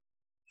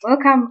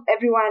Welcome,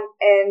 everyone.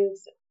 And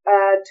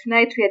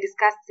tonight we are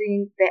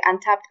discussing the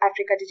untapped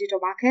Africa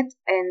digital market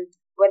and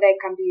whether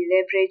it can be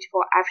leveraged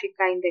for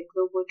Africa in the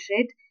global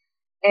trade.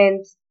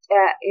 And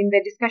in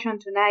the discussion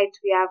tonight,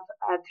 we have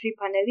three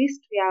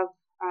panelists. We have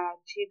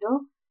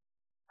Chido,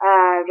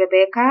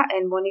 Rebecca,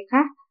 and Monica.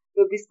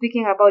 We'll be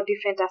speaking about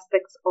different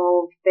aspects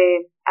of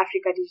the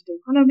Africa digital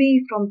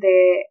economy, from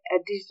the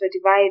digital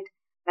divide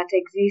that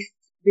exists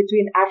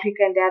between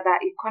Africa and the other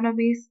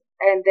economies,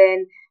 and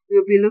then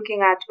we'll be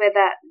looking at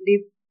whether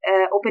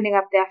opening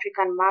up the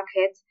African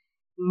market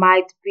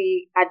might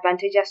be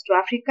advantageous to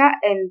Africa,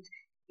 and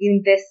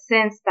in the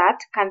sense that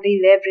can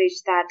Africa leverage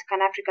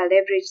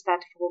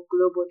that for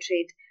global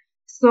trade?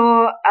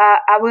 So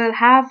I will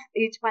have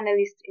each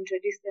panelist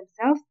introduce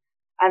themselves,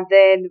 and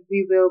then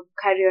we will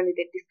carry on with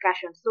the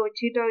discussion. So,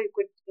 Chido, you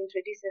could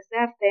introduce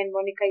yourself, then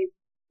Monica, you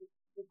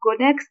go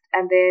next,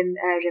 and then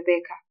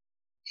Rebecca.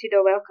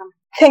 Chido, welcome.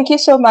 Thank you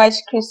so much,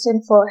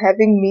 Christian, for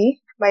having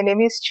me. My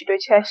name is Chido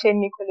Chashe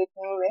Nicolette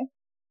Niwe.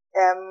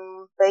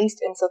 I'm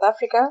based in South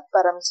Africa,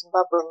 but I'm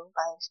Zimbabwean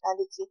by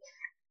nationality.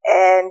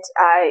 And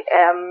I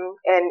am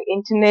an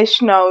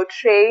international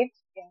trade,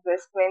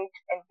 investment,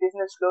 and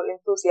business law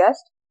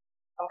enthusiast.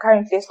 I'm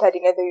currently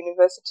studying at the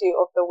University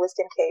of the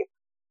Western Cape.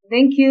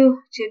 Thank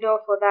you, Chido,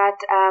 for that.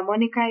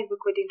 Monica, if you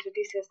could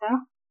introduce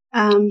yourself.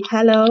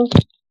 Hello,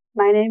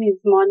 my name is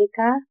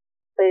Monica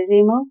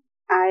Bezimo.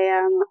 I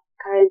am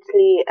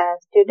currently a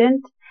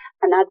student,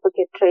 an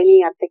advocate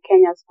trainee at the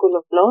Kenya School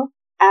of Law.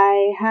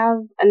 I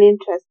have an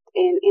interest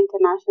in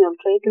international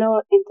trade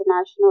law,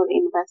 international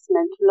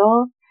investment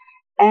law,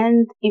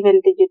 and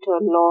even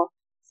digital law.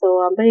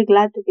 So I'm very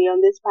glad to be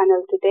on this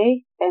panel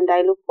today, and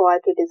I look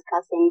forward to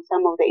discussing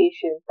some of the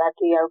issues that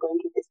we are going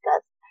to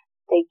discuss.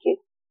 Thank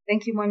you.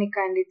 Thank you,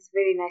 Monica, and it's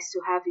very nice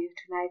to have you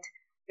tonight.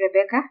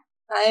 Rebecca?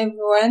 Hi,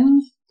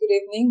 everyone. Good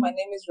evening. My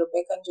name is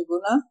Rebecca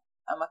Njuguna.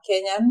 I'm a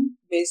Kenyan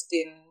based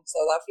in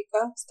South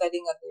Africa,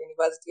 studying at the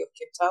University of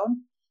Cape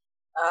Town.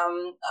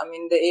 I'm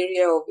in the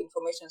area of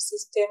information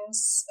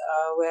systems,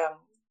 where I'm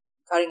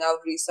carrying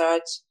out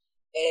research,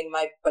 and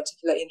my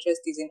particular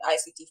interest is in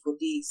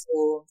ICT4D.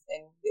 So,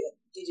 and the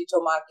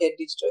digital market,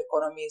 digital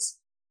economies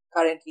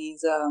currently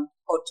is a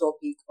hot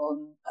topic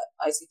on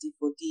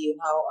ICT4D and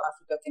how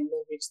Africa can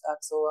leverage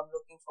that. So, I'm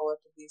looking forward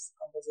to this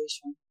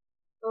conversation.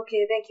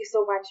 Okay, thank you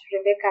so much,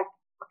 Rebecca,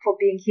 for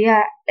being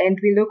here, and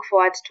we look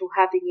forward to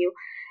having you.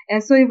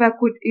 And so, if I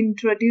could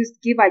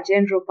give a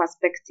general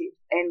perspective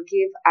and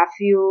give a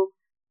few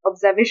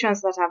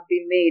observations that have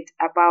been made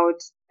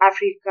about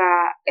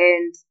Africa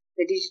and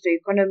the digital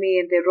economy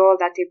and the role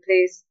that it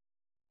plays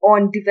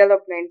on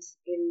development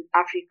in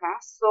Africa.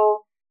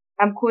 So,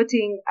 I'm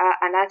quoting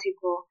an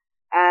article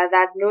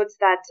that notes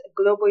that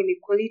global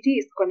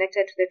inequality is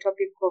connected to the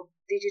topic of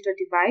digital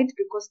divide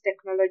because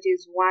technology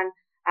is one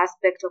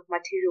aspect of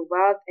material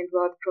wealth, and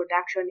wealth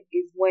production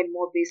is more and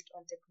more based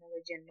on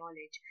technology and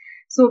knowledge.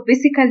 So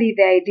basically,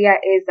 the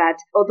idea is that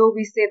although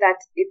we say that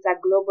it's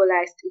a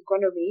globalized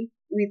economy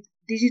with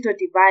digital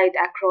divide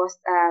across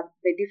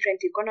the different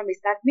economies,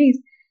 that means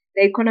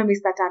the economies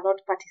that are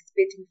not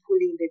participating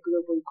fully in the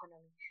global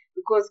economy,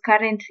 because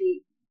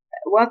currently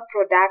wealth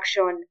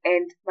production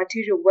and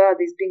material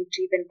wealth is being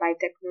driven by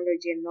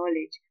technology and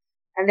knowledge.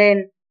 And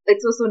then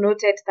it's also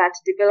noted that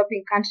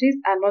developing countries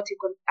are not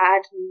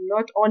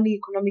only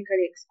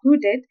economically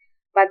excluded,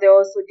 but they're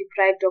also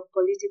deprived of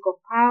political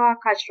power,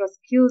 cultural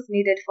skills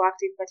needed for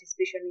active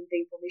participation in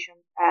the information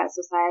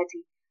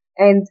society.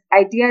 And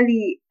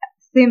ideally,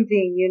 same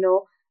thing,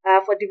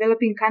 for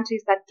developing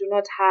countries that do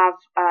not have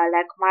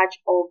like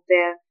much of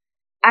the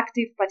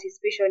active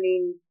participation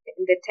in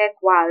the tech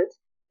world,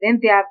 then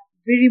they are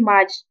very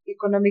much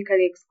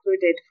economically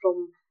excluded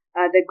from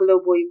the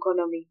global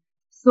economy.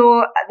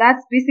 So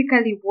that's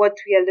basically what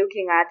we are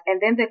looking at.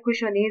 And then the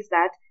question is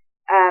that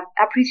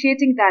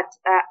appreciating that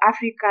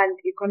African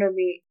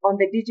economy on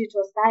the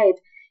digital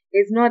side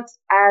is not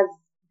as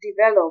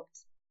developed,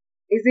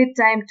 is it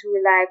time to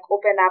like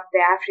open up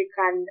the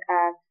African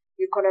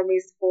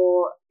economies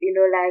for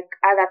like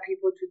other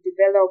people to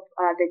develop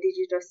the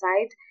digital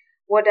side?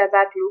 What does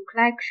that look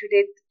like?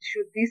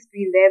 Should this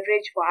be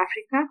leverage for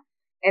Africa?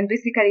 And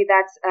basically,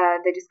 that's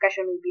the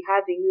discussion we'll be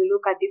having. We'll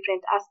look at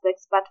different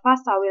aspects. But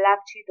first, I will have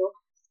Chido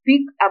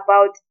speak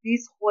about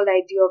this whole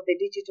idea of the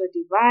digital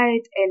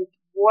divide and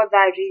what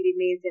that really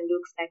means and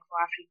looks like for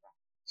Africa.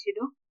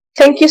 Chido?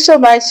 Thank you so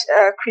much,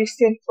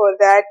 Christian, for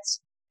that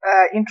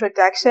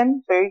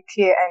introduction. Very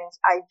clear, and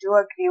I do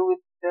agree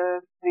with the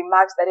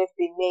remarks that have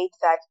been made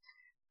that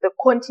the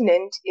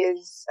continent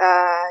is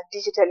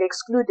digitally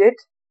excluded,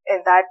 and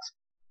that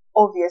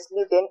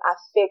obviously then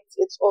affects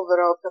its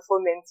overall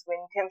performance when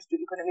it comes to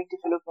economic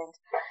development.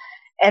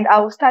 And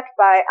I will start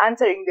by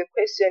answering the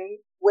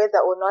question whether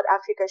or not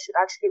Africa should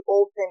actually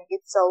open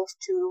itself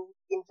to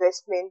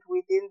investment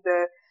within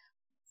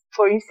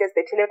for instance,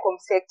 the telecom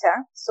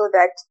sector, so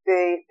that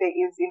there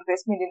is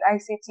investment in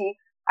ICT.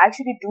 I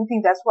actually do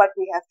think that's what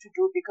we have to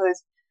do,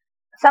 because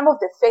some of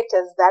the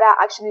factors that are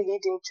actually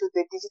leading to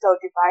the digital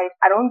divide,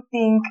 I don't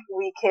think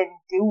we can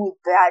deal with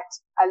that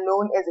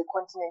alone as a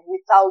continent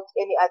without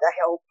any other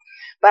help.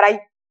 But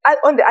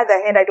on the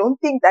other hand, I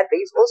don't think that there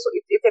is also,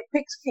 it's a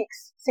quick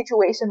fix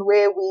situation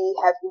where we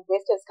have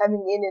investors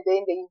coming in and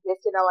then they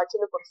invest in our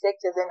telecom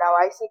sectors and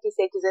our ICT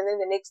sectors. And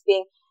then the next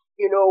thing,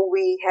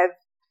 we have,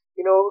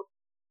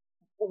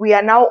 we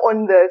are now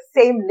on the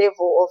same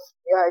level of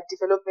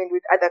development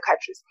with other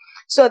countries.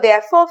 So there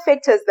are 4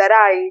 factors that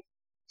I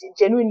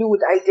genuinely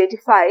would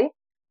identify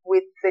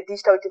with the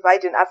digital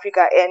divide in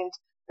Africa. And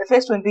the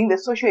first one being the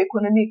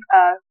socio-economic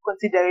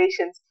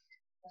considerations.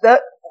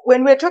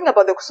 When we're talking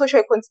about the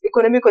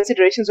socio-economic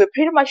considerations, we're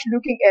pretty much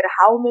looking at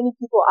how many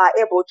people are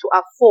able to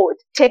afford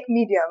tech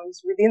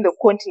mediums within the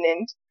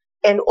continent.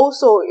 And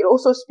also, it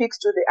also speaks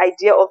to the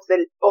idea of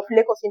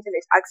lack of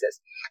internet access.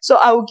 So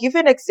I will give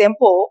an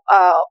example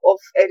of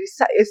a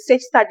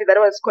research study that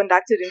was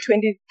conducted in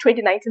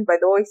 2019 by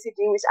the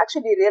OECD, which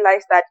actually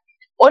realized that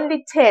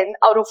only 10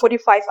 out of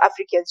 45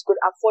 Africans could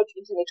afford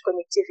internet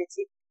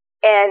connectivity.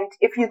 And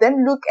if you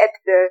then look at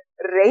the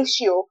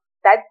ratio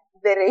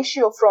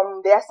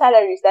from their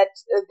salaries that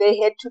they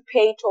had to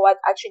pay towards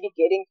actually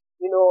getting,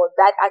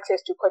 that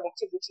access to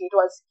connectivity, it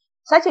was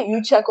such a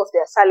huge chunk of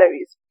their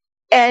salaries.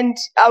 And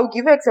I'll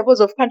give you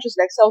examples of countries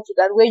like South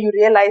Sudan, where you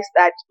realize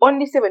that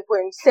only 7.78%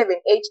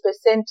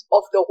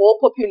 of the whole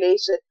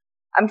population,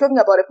 I'm talking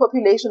about a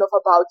population of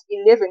about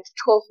 11 to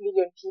 12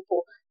 million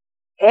people,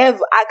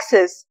 have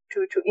access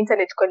to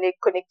internet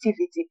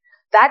connectivity.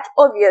 That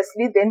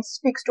obviously then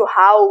speaks to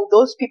how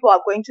those people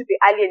are going to be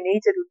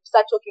alienated when we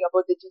start talking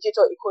about the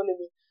digital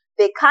economy.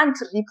 They can't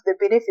reap the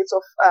benefits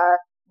of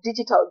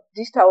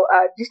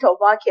digital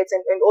markets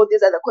and all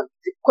these other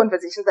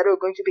conversations that we're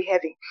going to be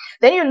having.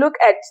 Then you look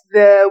at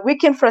the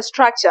weak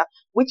infrastructure,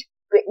 which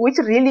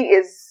really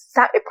is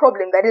a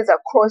problem that is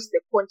across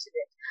the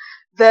continent.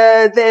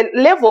 The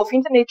level of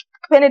internet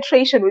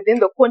penetration within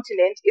the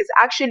continent is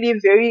actually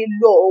very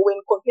low when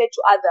compared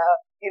to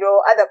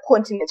other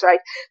continents,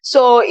 right?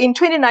 So in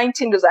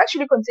 2019, it was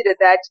actually considered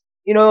that,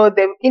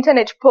 the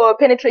internet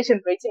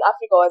penetration rate in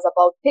Africa was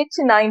about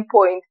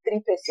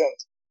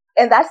 39.3%.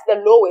 And that's the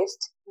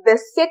lowest. The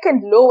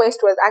second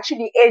lowest was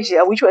actually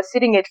Asia, which was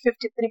sitting at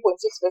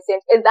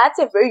 53.6%. And that's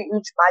a very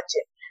huge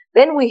margin.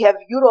 Then we have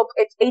Europe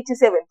at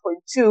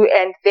 87.2%,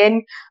 and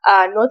then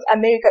North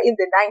America in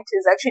the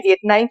 90s, actually at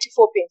 94.6%.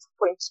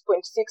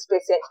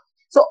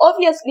 So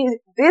obviously,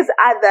 these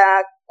are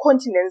the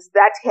continents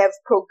that have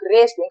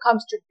progressed when it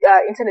comes to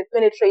internet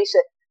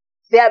penetration.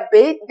 They're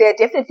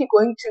definitely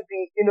going to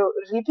be,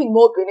 reaping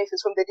more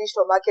benefits from the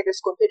digital market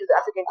as compared to the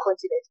African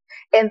continent.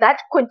 And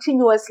that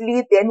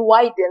continuously then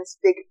widens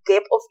the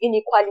gap of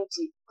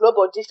inequality,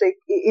 global digital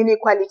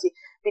inequality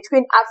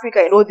between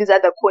Africa and all these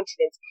other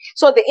continents.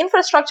 So the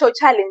infrastructural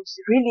challenge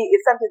really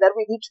is something that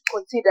we need to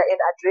consider and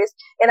address.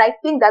 And I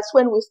think that's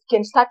when we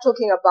can start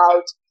talking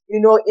about,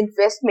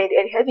 investment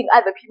and having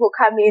other people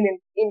come in and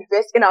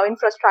invest in our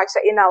infrastructure,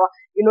 in our,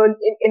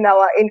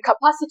 in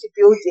capacity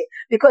building,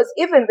 because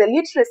even the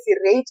literacy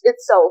rate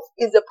itself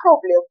is a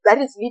problem that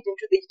is leading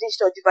to the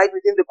digital divide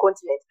within the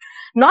continent.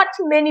 Not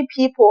many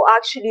people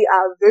actually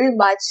are very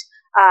much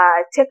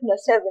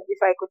techno-savvy,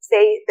 if I could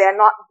say.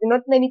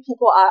 Not many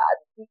people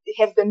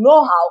have the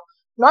know-how,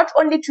 not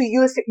only to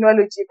use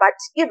technology, but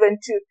even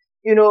to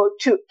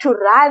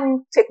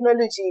run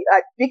technology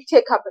at big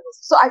tech companies.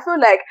 So I feel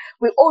like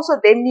we also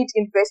then need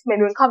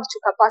investment when it comes to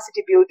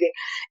capacity building.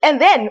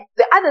 And then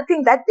the other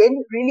thing that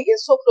then really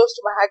is so close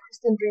to my heart,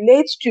 Christine,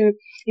 relates to,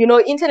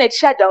 internet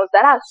shutdowns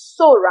that are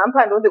so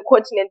rampant on the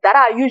continent that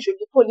are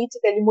usually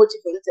politically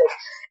motivated.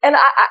 And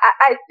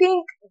I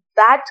think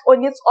that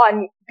on its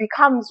own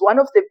becomes one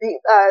of the big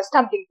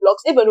stumbling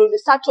blocks, even when we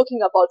start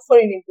talking about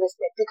foreign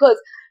investment, because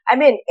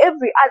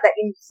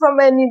from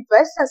an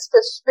investor's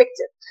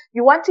perspective,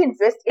 you want to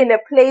invest in a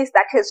place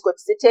that has got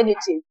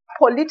certainty,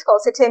 political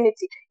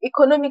certainty,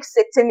 economic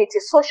certainty,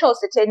 social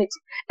certainty.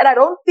 And I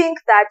don't think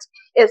that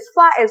as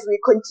far as we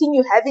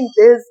continue having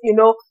these,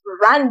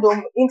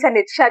 random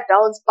internet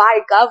shutdowns by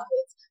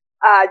governments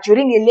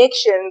during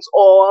elections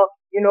or,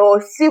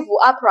 civil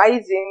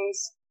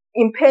uprisings,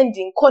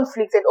 impending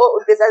conflicts and all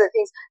of these other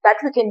things, that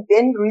we can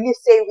then really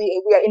say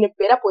we are in a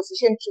better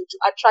position to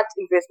attract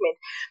investment.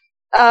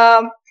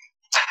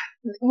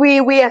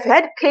 We have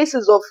had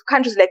cases of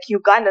countries like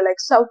Uganda, like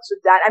South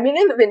Sudan. I mean,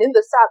 even in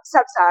the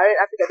sub-Saharan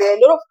Africa, there are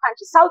a lot of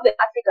countries, Southern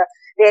Africa,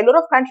 there are a lot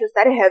of countries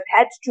that have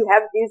had to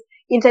have these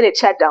internet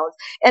shutdowns.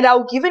 And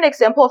I'll give an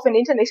example of an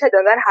internet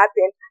shutdown that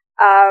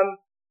happened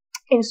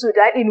in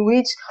Sudan, in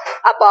which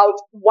about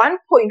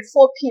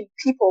 1.4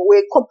 people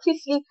were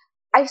completely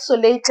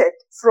isolated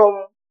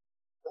from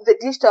the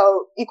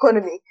digital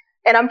economy.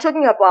 And I'm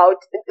talking about,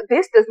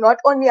 this does not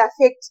only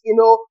affect,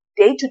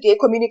 day-to-day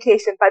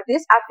communication, but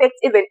this affects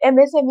even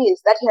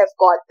MSMEs that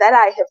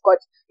I have got,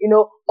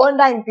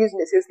 online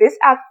businesses. This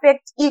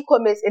affects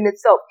e-commerce in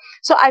itself.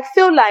 So I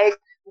feel like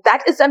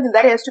that is something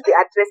that has to be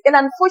addressed. And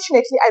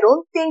unfortunately, I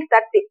don't think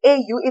that the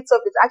AU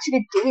itself is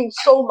actually doing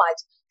so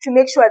much to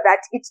make sure that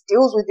it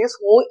deals with this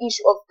whole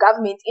issue of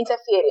government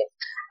interference.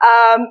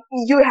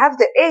 You have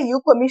the AU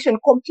Commission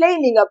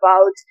complaining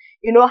about,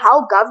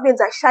 how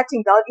governments are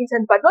shutting down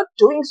internet, but not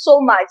doing so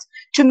much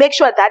to make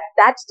sure that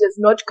that does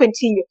not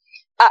continue.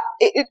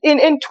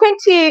 In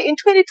 2020,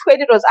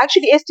 it was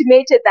actually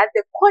estimated that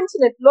the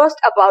continent lost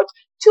about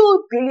 $2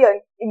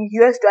 billion in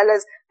US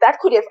dollars that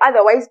could have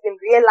otherwise been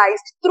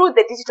realized through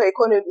the digital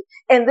economy.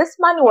 And this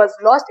money was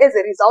lost as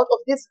a result of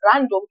these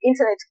random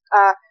internet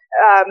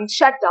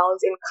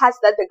shutdowns and cuts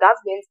that the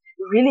government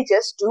really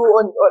just do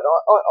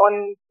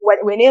on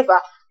whenever,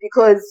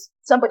 because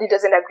somebody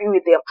doesn't agree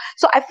with them.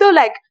 So I feel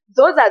like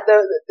those are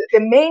the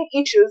main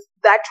issues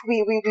that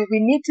we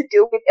need to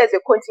deal with as a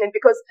continent,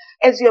 because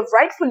as you have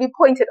rightfully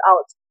pointed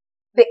out,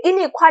 the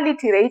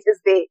inequality rate is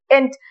there.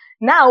 And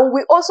now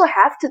we also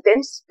have to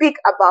then speak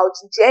about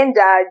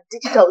gender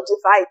digital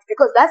divide,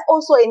 because that's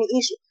also an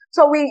issue.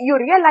 So you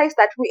realize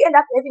that we end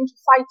up having to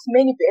fight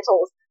many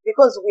battles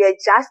because we are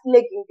just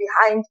lagging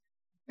behind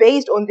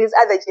based on these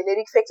other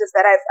generic factors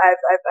that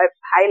I've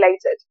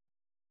highlighted.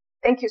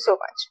 Thank you so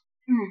much.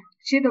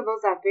 Chido,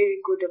 those are very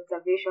good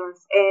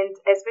observations, and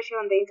especially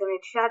on the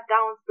internet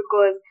shutdowns,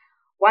 because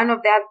one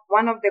of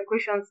the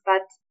questions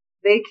that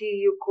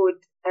Becky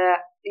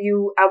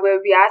I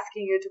will be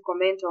asking you to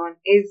comment on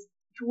is,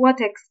 to what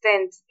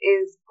extent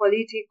is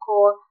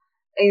political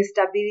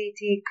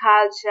instability,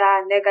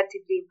 culture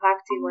negatively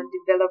impacting on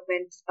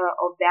development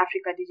of the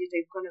Africa digital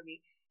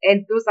economy?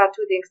 And those are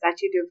two things that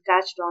you've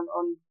touched on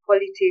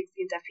politics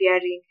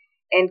interfering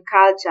and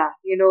culture.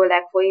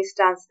 Like for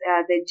instance,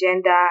 the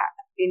gender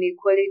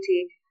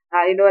inequality.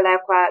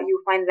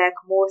 You find like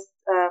most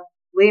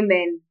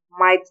women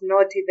might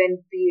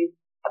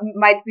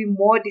be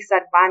more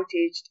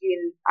disadvantaged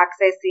in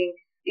accessing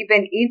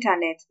even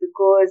internet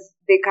because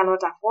they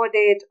cannot afford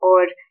it,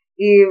 or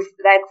if,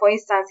 like for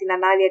instance, in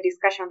an earlier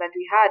discussion that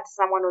we had,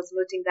 someone was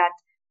noting that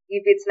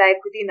if it's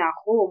like within a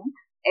home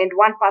and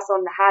one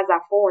person has a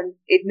phone,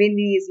 it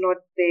mainly is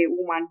not the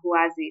woman who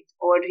has it.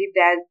 Or if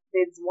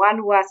there's one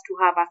who has to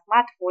have a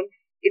smartphone,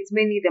 it's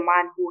mainly the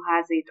man who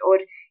has it. Or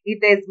if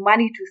there's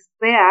money to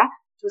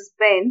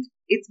spend,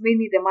 it's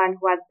mainly the man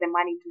who has the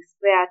money to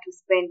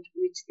spend,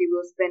 which they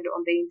will spend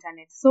on the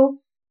internet. So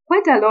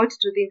quite a lot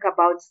to think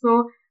about.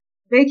 So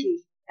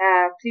Becky,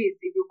 please,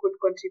 if you could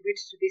contribute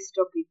to this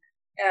topic.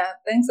 Yeah,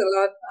 thanks a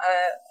lot.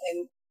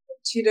 And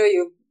Chido,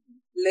 you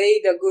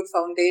laid a good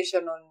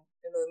foundation on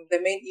the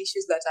main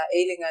issues that are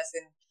ailing us,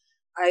 and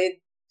I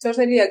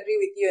totally agree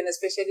with you, and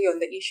especially on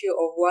the issue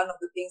of one of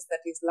the things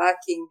that is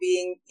lacking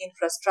being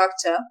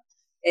infrastructure.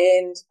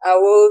 And I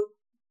will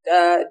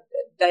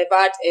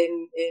divert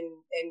and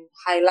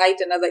highlight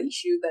another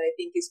issue that I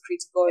think is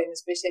critical, and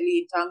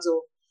especially in terms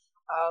of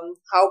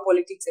how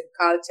politics and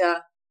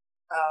culture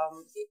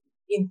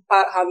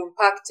have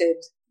impacted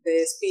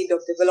the speed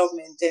of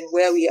development and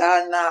where we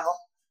are now.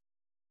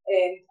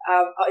 And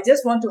I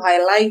just want to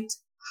highlight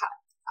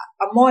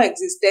a more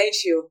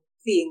existential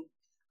thing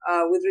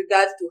with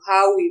regards to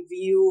how we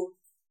view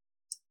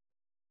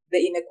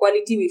the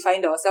inequality we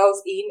find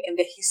ourselves in and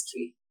the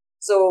history.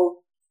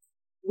 So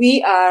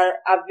we are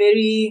a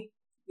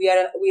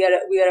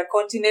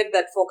continent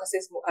that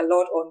focuses a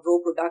lot on raw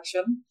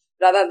production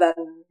rather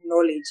than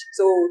knowledge.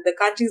 So the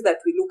countries that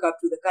we look up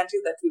to, the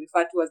countries that we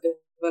refer to as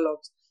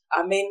developed,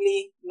 are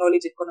mainly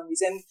knowledge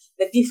economies. And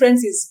the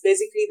difference is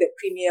basically the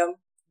premium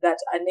that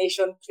a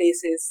nation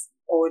places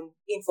on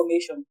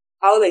information,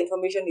 how the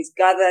information is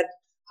gathered,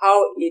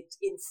 how it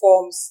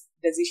informs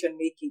decision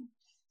making.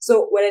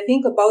 So when I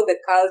think about the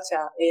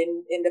culture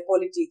and the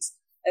politics,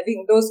 I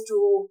think those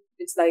two,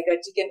 it's like a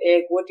chicken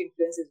egg, what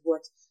influences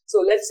what. So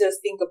let's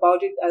just think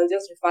about it. I'll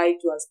just refer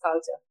it to as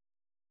culture.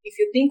 If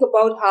you think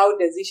about how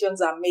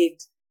decisions are made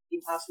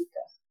in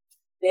Africa,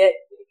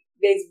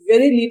 there's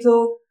very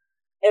little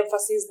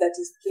emphasis that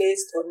is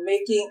placed on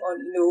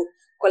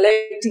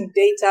collecting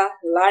data,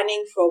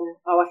 learning from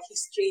our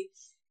history,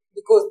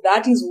 because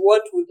that is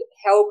what would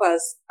help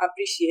us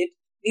appreciate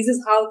this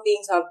is how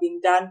things have been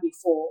done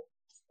before,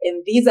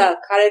 and these are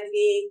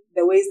currently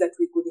the ways that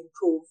we could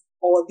improve,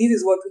 or this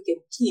is what we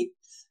can keep.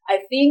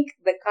 I think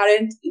the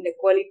current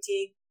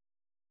inequality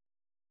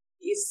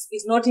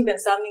is not even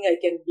something I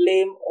can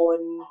blame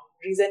on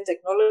recent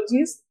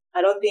technologies.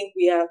 I don't think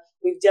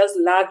we've just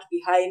lagged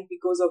behind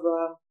because of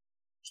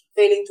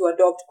failing to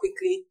adopt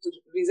quickly to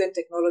recent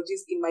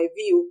technologies. In my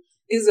view,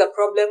 this is a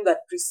problem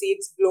that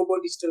precedes global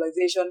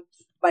digitalization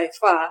by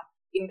far,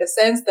 in the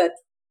sense that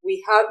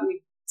we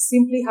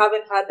simply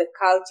haven't had the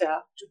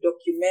culture to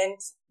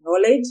document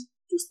knowledge,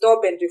 to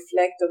stop and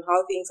reflect on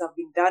how things have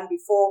been done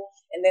before,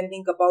 and then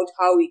think about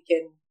how we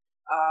can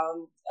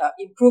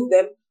improve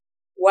them,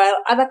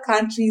 while other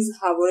countries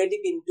have already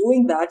been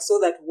doing that, so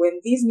that when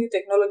these new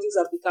technologies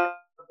have become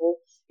available,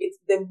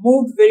 they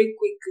moved very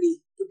quickly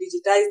to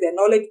digitize their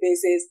knowledge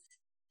bases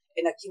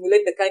and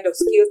accumulate the kind of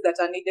skills that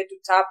are needed to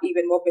tap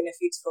even more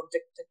benefits from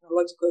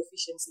technological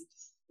efficiency.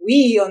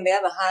 We, on the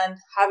other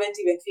hand, haven't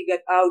even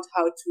figured out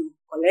how to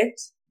collect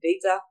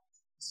data,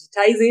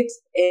 digitize it,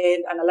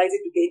 and analyze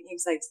it to gain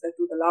insights that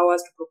would allow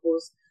us to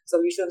propose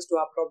solutions to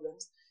our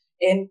problems.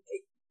 And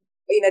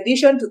in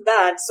addition to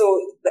that,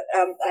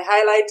 I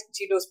highlight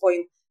Chido's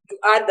point to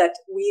add that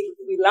we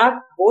lack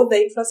both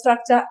the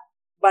infrastructure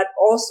but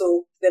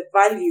also the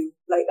value,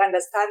 like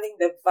understanding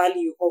the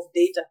value of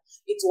data.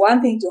 It's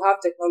one thing to have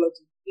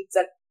technology. It's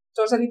a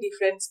totally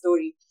different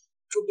story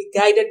to be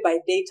guided by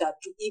data,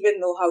 to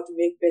even know how to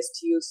make best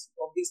use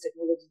of this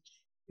technology.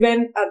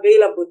 When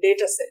available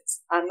data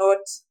sets are not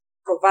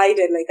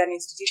provided, like an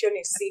institution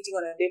is sitting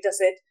on a data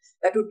set,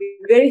 that would be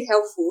very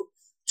helpful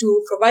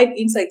to provide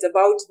insights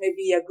about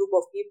maybe a group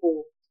of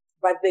people,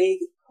 but they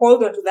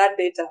hold on to that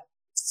data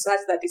such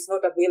that it's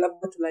not available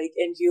to like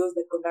NGOs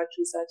that conduct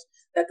research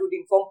that would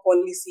inform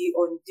policy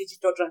on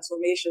digital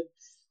transformation.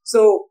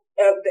 So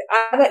the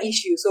other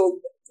issue,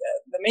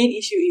 the main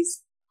issue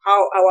is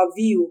how our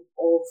view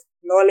of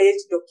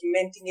knowledge,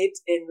 documenting it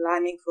and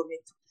learning from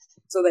it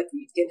so that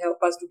it can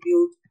help us to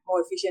build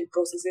more efficient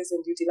processes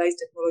and utilize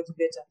technology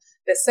better.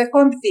 The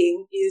second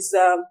thing is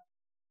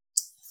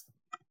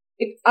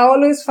I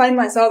always find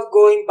myself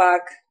going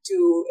back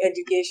to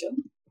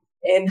education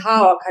and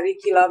how our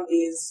curriculum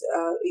is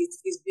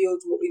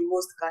built in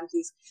most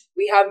countries.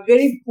 We have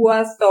very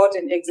poor thought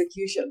and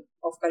execution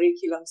of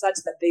curriculum,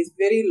 such that there is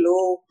very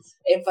low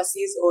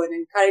emphasis on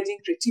encouraging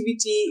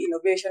creativity,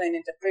 innovation, and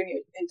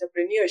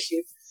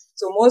entrepreneurship.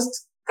 So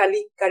most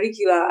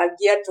curricula are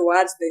geared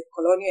towards the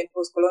colonial and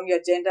post-colonial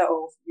agenda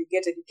of you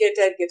get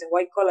educated, get a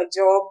white-collar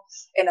job,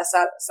 and a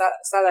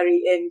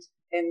salary,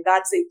 and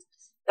that's it.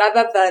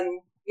 Rather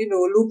than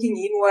looking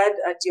inward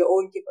at your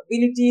own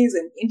capabilities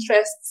and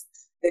interests,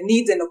 the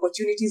needs and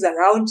opportunities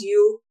around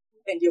you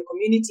and your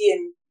community,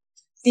 and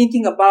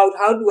thinking about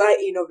how do I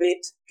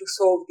innovate to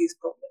solve this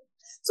problem.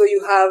 So you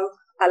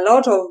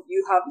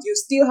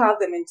still have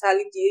the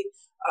mentality.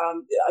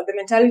 The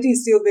mentality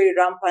is still very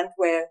rampant,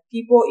 where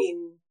people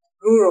in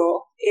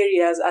rural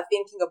areas are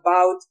thinking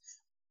about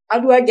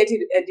how do I get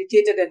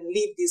educated and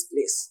leave this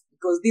place,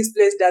 because this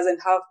place doesn't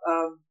have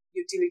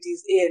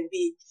utilities A and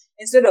B.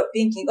 Instead of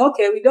thinking,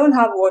 okay, we don't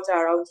have water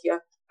around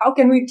here. How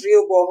can we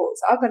drill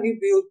boreholes? How can we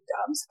build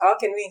dams? How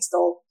can we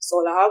install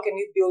solar? How can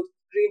we build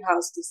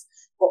greenhouses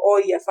for all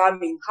year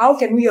farming? How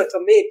can we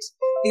automate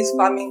these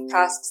farming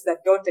tasks that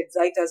don't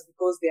excite us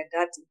because they're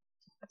dirty?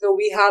 So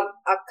we have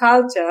a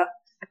culture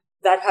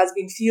that has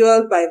been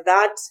fueled by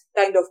that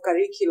kind of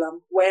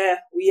curriculum, where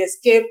we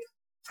escape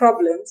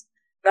problems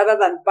rather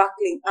than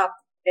buckling up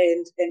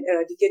and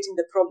eradicating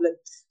the problem.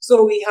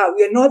 So we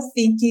are not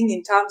thinking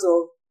in terms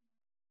of,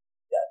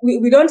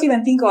 we don't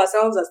even think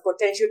ourselves as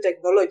potential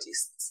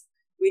technologists.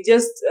 We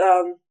just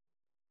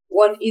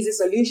want easy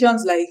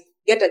solutions, like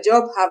get a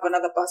job, have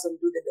another person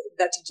do the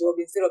dirty job,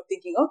 instead of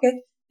thinking,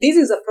 okay, this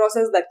is a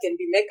process that can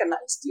be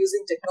mechanized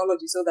using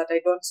technology so that I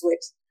don't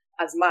sweat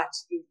as much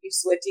if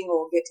sweating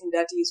or getting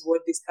dirty is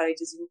what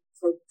discourages you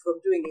from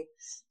doing it.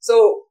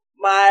 So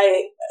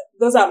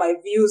those are my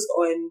views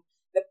on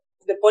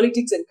the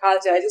politics and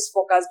culture. I just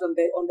focused on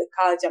the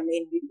culture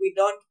mainly. We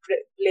don't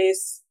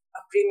place a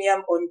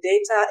premium on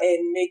data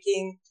and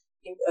making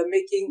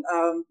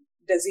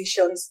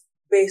decisions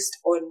based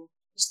on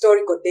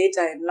historical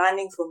data and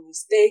learning from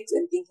mistakes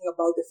and thinking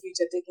about the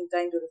future, taking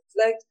time to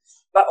reflect.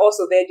 But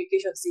also the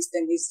education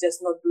system is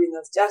just not doing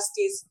us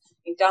justice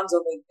in terms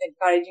of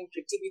encouraging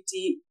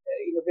creativity,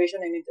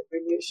 innovation, and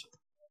entrepreneurship.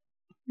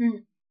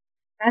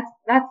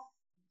 That's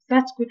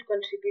such good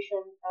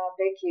contribution,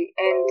 Becky.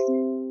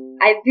 And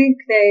I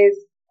think there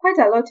is quite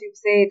a lot you've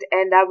said,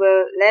 and I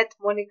will let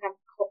Monica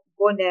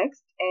go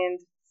next and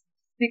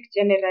speak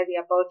generally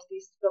about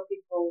this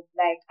topic of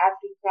like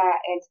Africa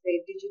and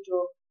the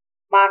digital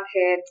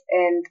market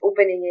and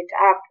opening it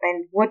up.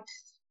 And what,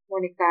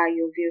 Monica, are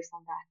your views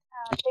on that?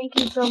 Thank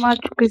you so much,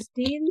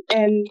 Christine,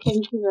 and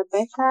thank you,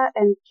 Rebecca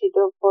and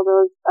Chido, for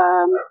those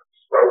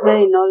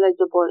very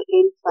knowledgeable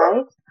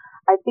insights.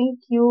 I think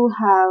you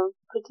have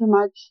pretty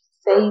much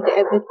said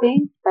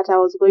everything that I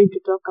was going to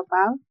talk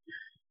about.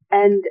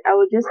 And I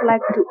would just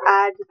like to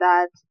add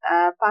that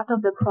part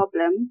of the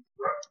problem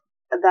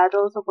that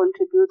also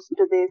contributes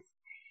to this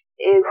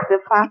is the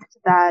fact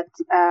that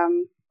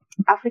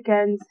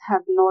Africans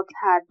have not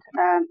had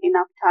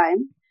enough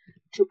time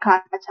to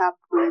catch up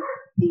with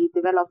the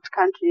developed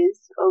countries,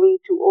 owing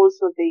to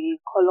also the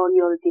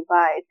colonial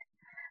divide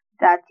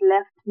that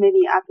left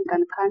many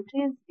African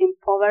countries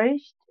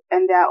impoverished,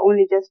 and they are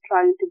only just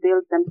trying to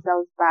build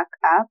themselves back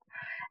up.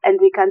 And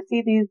we can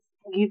see this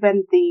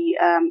given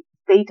the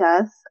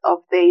status of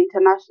the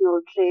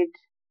international trade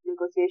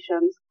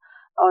negotiations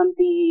on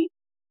the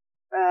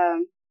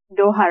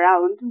Doha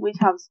round, which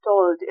have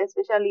stalled,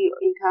 especially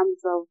in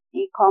terms of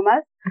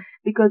e-commerce,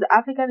 because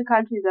African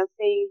countries are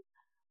saying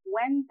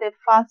when they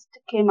first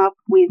came up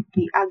with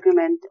the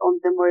agreement on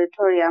the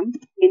moratorium,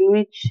 in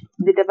which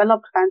the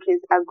developed countries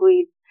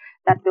agreed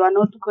that they were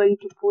not going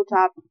to put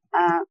up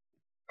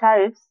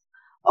tariffs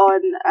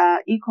on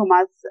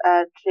e-commerce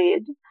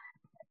trade,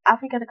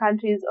 African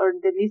countries or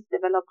the least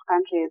developed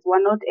countries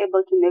were not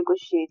able to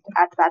negotiate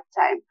at that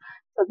time.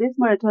 So this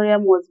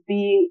moratorium was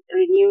being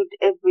renewed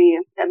every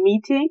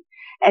meeting,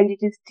 and it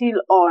is still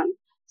on.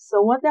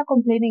 So what they're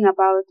complaining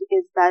about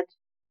is that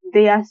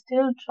they are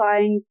still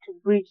trying to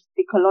bridge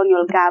the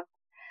colonial gap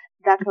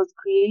that was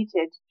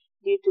created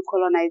due to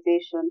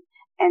colonization.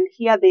 And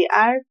here they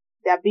are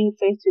being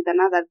faced with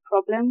another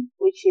problem,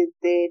 which is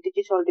the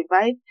digital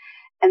divide.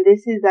 And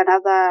this is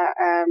another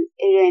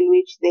area in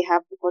which they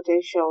have the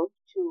potential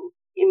to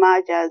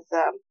emerge as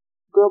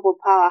global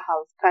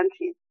powerhouse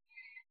countries.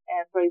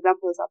 For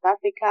example, South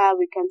Africa,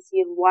 we can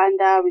see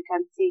Rwanda, we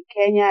can see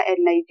Kenya and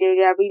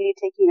Nigeria really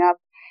taking up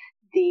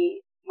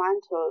the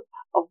mantle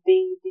of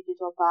being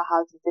digital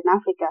powerhouses in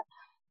Africa.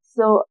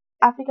 So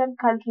African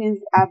countries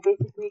are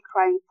basically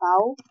crying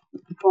foul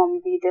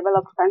from the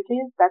developed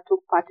countries that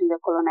took part in the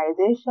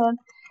colonization.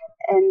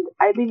 And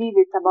I believe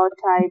it's about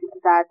time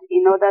that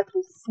in order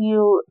to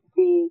seal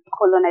the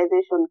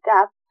colonization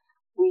gap,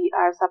 we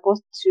are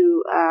supposed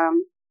to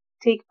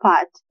take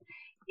part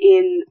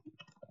in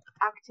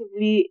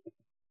actively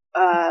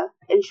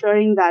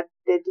ensuring that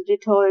the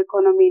digital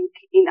economy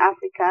in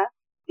Africa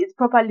is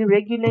properly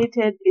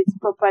regulated, is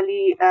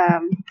properly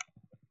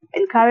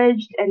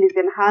encouraged, and is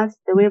enhanced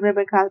the way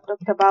Rebecca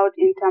talked about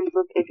in terms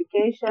of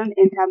education,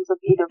 in terms of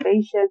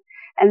innovation.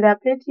 And there are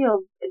plenty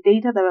of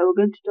data that we're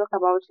going to talk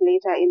about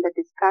later in the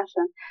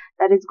discussion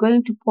that is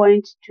going to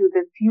point to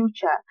the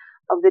future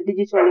of the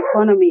digital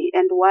economy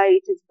and why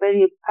it is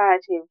very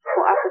imperative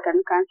for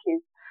African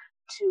countries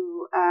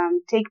to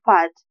take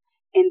part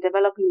in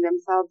developing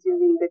themselves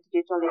using the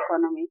digital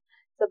economy.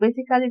 So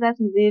basically, that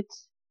is it.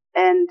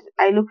 And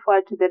I look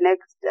forward to the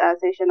next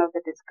session of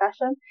the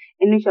discussion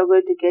in which we're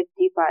going to get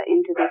deeper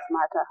into this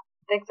matter.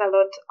 Thanks a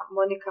lot,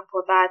 Monica,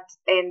 for that.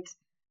 And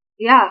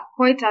yeah,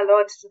 quite a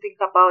lot to think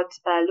about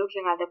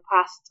looking at the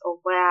past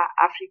of where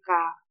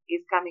Africa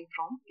is coming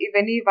from.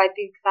 Even if I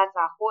think that's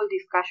a whole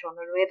discussion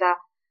on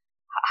whether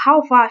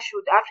how far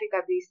should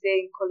Africa be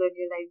saying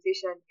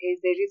colonialization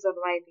is the reason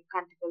why they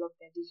can't develop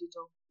their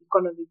digital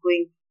economy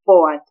going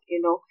forward,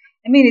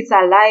 I mean, it's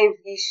a live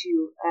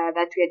issue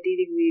that we are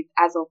dealing with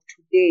as of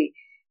today.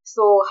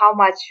 So how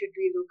much should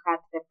we look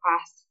at the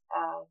past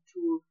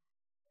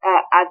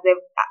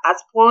as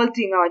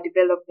faulting our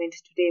development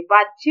today?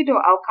 But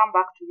Chido, I'll come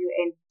back to you,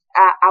 and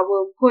I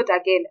will quote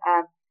again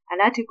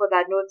an article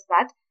that notes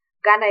that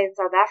Ghana and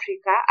South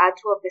Africa are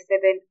two of the 7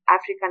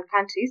 African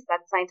countries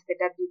that signed the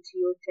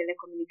WTO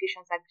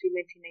Telecommunications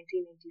Agreement in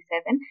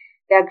 1997.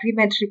 The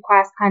agreement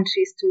requires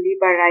countries to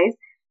liberalize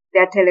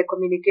their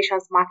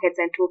telecommunications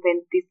markets and to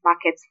open these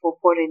markets for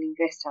foreign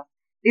investors.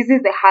 This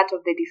is the heart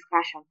of the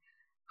discussion.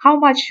 How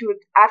much should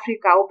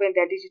Africa open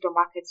their digital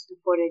markets to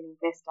foreign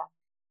investors?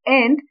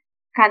 And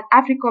can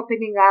Africa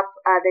opening up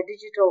the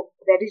digital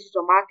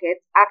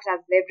markets act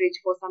as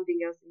leverage for something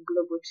else in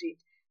global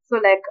trade?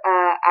 So like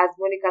as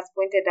Monica's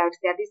pointed out,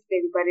 there are these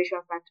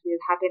deliberations that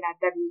will happen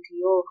at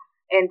WTO,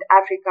 and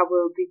Africa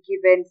will be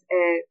given,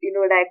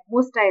 like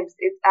most times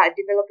it's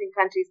developing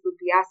countries will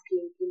be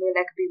asking,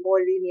 be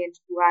more lenient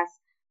to us,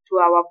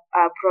 to our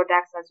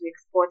products as we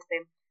export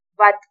them.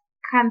 But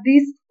can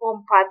this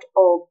form part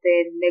of the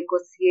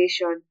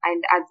negotiation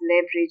and as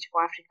leverage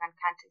for African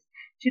countries?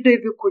 Chido,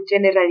 if you could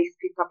generally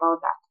speak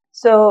about that.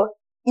 So,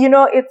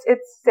 it's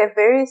a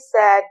very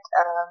sad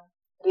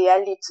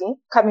reality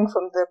coming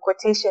from the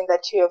quotation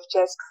that you have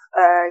just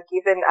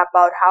given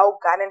about how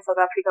Ghana and South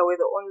Africa were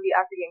the only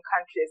African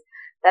countries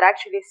that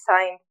actually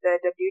signed the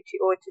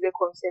WTO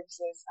Telecom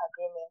Services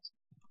Agreement.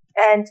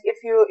 And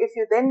if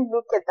you then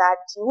look at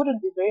that, you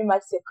wouldn't be very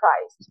much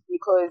surprised,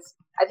 because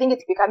I think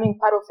it's becoming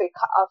part of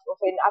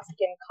an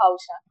African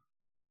culture.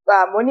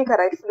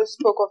 Monica rightfully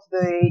spoke of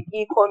the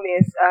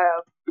e-commerce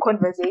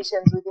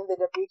conversations within the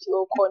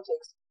WTO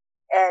context,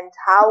 and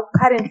how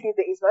currently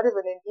there is not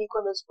even an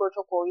e-commerce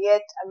protocol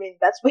yet. I mean,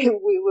 that's where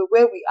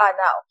we are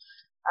now.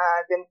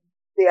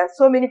 There are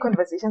so many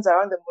conversations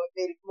around the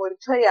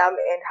moratorium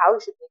and how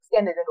it should be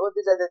extended and all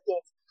these other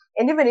things.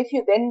 And even if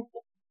you then,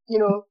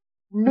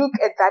 look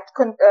at that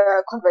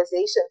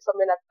conversation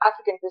from an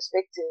African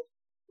perspective,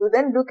 you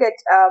then look at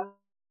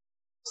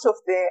most of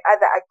the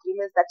other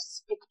agreements that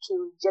speak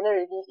to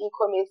generally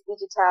e-commerce,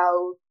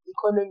 digital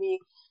economy,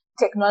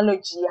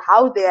 technology,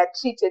 how they are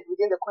treated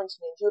within the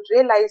continent, you'd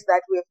realize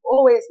that we've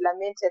always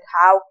lamented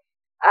how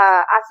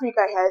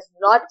Africa has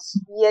not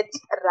yet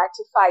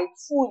ratified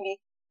fully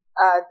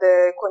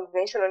the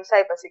Convention on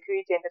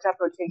Cybersecurity and Data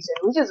Protection,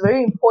 which is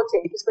very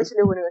important,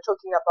 especially when we're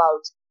talking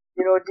about,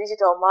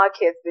 digital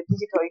markets, the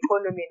digital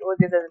economy, and all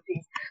these other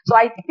things. So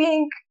I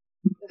think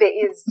there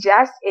is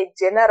just a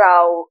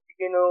general,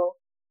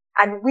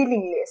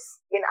 unwillingness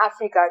in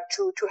Africa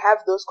to have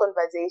those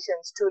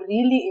conversations, to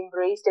really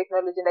embrace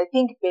technology. And I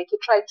think Becky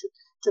tried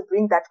to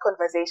bring that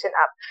conversation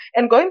up.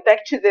 And going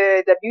back to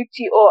the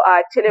WTO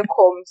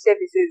telecom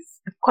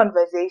services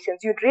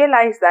conversations, you'd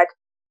realize that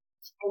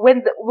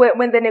when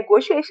the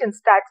negotiations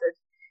started,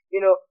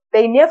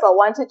 they never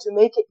wanted to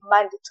make it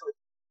mandatory.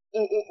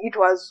 It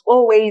was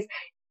always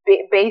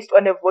based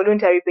on a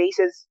voluntary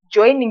basis.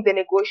 Joining the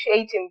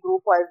negotiating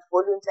group was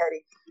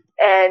voluntary.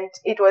 And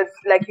it was,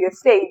 like you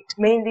said,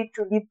 mainly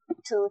to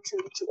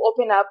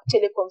open up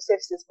telecom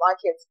services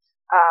markets,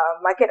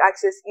 market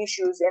access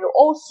issues, and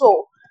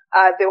also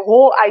the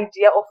whole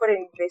idea of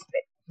foreign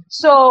investment.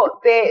 So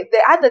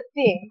the other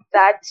thing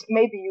that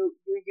maybe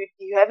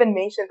you haven't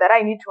mentioned that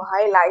I need to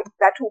highlight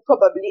that will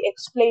probably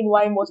explain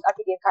why most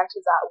African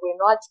countries were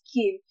not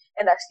keen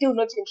and are still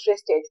not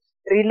interested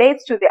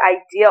relates to the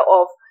idea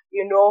of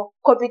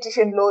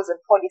competition laws and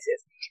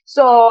policies.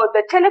 So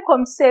the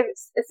telecom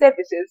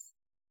services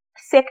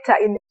sector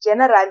in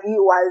generally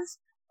was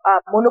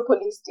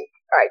monopolistic,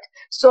 right?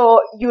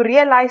 So you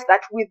realize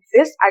that with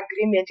this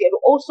agreement and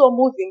also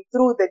moving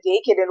through the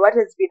decade and what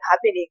has been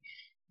happening,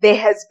 there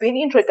has been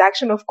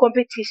introduction of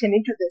competition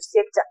into the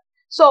sector.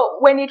 So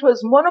when it was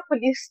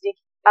monopolistic,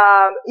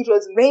 it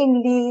was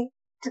mainly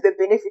to the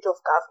benefit of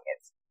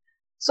governments.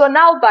 So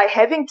now by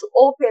having to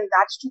open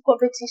that to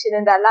competition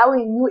and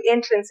allowing new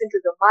entrants into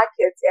the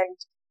market and,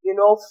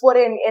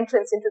 foreign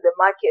entrants into the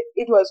market,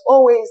 it was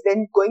always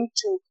then going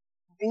to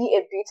be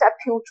a bitter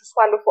pill to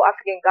swallow for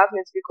African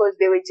governments because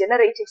they were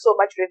generating so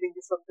much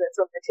revenue from the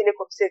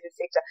telecom service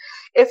sector.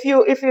 If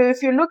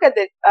you look at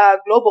the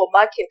global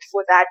market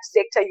for that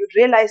sector, you'd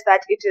realize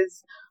that it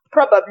is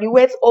probably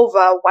worth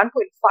over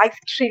 $1.5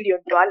 trillion.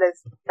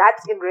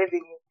 That's in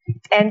revenue.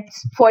 And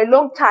for a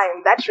long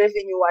time, that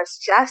revenue was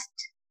just,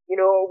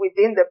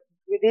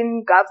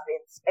 within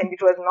governments, and it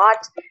was not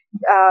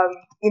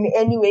in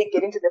any way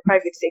getting to the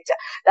private sector.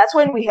 That's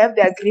when we have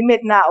the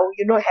agreement now,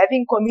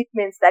 having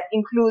commitments that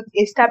include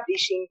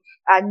establishing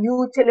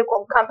new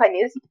telecom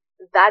companies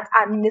that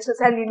are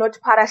necessarily not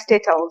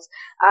parastatals,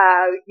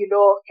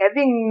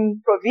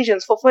 having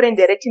provisions for foreign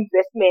direct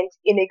investment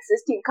in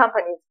existing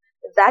companies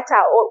that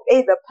are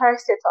either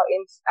parastatal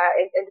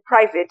and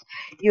private.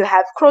 You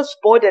have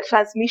cross-border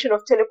transmission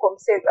of telecom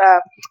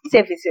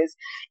services.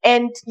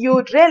 And you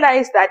would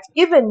realize that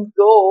even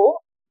though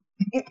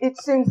it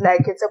seems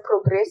like it's a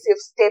progressive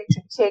step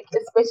to take,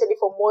 especially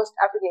for most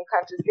African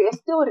countries, they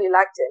are still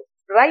reluctant.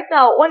 Right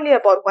now, only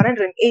about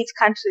 108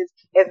 countries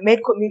have made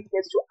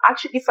commitments to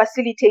actually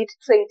facilitate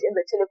trade in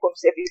the telecom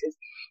services.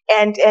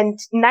 And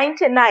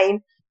 99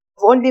 have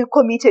only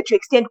committed to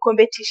extend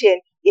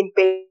competition in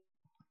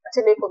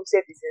telecom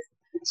services.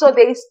 So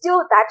there is still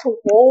that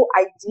whole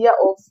idea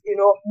of,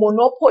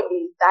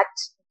 monopoly that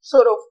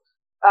sort of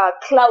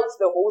clouds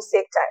the whole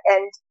sector.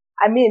 And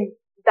I mean,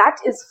 that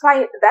is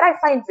fine. That I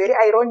find very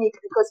ironic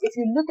because if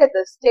you look at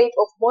the state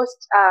of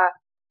most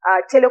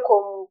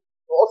telecom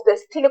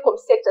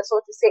sector,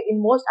 so to say, in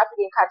most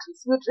African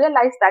countries, you'd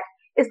realize that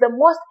it's the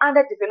most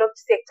underdeveloped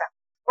sector.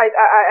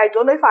 I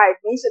don't know if I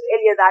had mentioned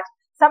earlier that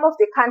some of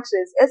the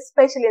countries,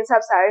 especially in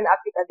sub-Saharan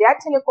Africa, their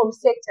telecom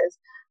sectors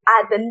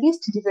are the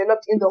least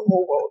developed in the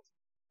whole world,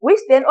 which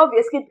then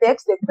obviously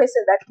begs the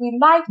question that we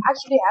might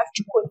actually have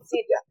to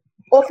consider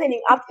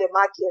opening up the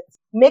market,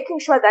 making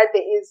sure that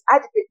there is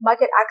adequate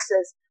market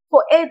access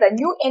for either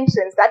new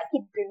entrants that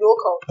could be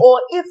local or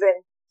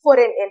even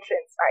foreign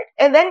entrants, right?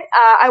 And then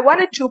I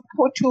wanted to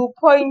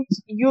point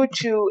you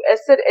to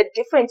a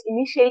different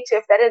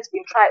initiative that has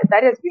been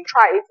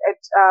tried at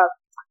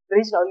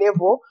regional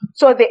level.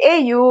 So the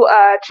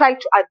AU tried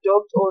to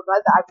adopt, or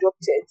rather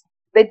adopted,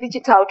 the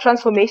digital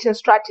transformation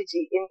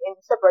strategy in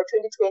February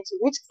 2020,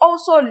 which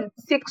also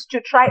seeks to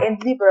try and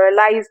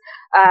liberalize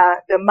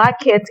the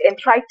market and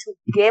try to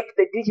gap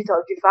the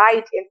digital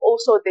divide and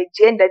also the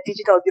gender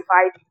digital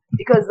divide,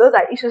 because those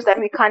are issues that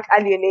we can't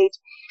alienate.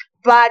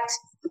 But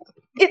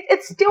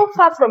it's still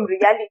far from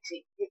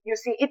reality. You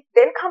see, it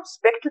then comes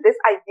back to this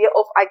idea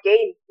of,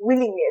 again,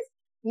 willingness.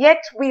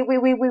 Yet we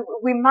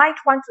might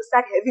want to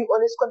start having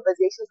honest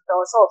conversations with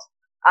ourselves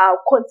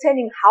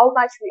concerning how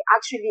much we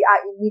actually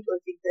are in need of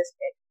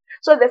investment.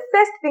 So the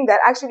first thing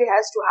that actually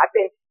has to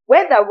happen,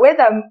 whether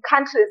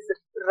countries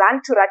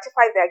run to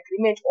ratify the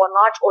agreement or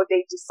not, or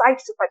they decide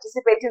to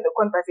participate in the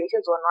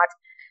conversations or not,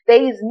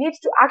 there is need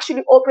to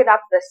actually open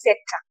up the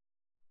sector.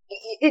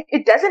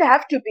 It doesn't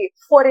have to be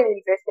foreign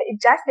investment.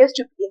 It just has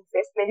to be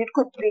investment. It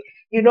could be,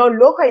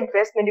 local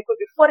investment. It could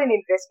be foreign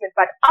investment.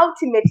 But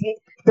ultimately,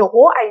 the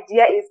whole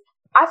idea is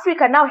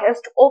Africa now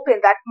has to open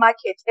that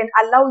market and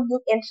allow new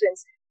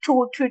entrants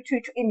to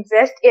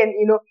invest in,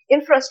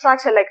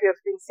 infrastructure, like we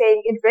have been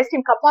saying, invest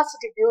in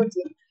capacity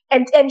building,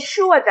 and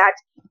ensure that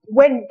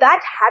when that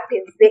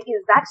happens, there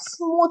is that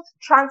smooth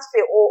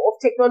transfer of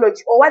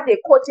technology, or what they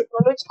call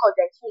technological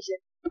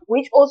diffusion,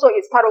 which also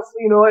is part of,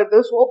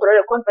 this whole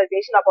broader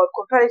conversation about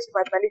comparative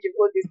advantage and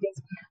all these things.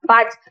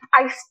 But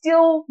I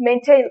still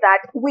maintain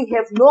that we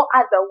have no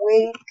other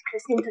way,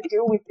 Christine, to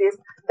deal with this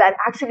than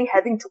actually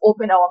having to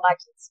open our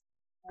markets,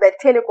 the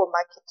telecom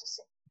market, to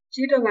say.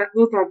 Chido,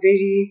 those are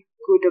very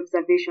good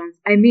observations.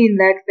 I mean,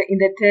 like in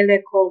the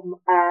telecom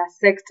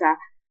sector,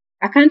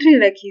 a country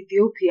like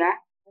Ethiopia,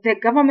 the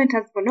government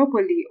has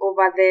monopoly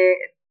over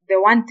the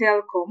one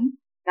telecom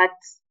that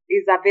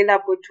is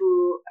available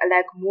to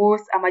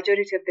a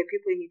majority of the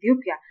people in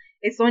Ethiopia.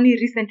 It's only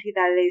recently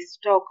that there is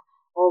talk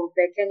of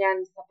the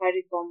Kenyan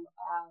Safaricom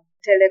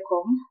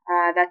telecom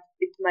that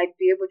it might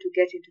be able to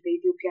get into the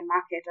Ethiopian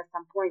market at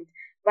some point.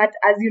 But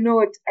as you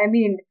know,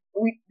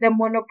 the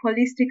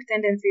monopolistic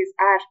tendencies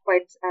are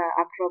quite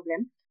a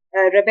problem.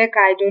 Rebecca,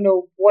 I don't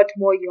know what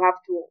more you have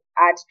to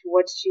add to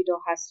what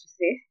Chido has to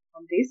say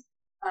on this.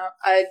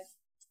 I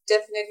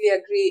definitely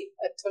agree.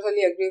 I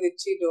totally agree with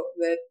Chido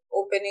that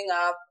opening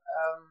up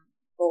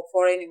for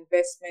foreign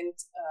investment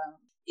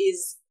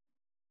is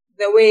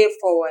the way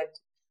forward.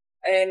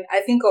 And I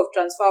think of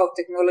transfer of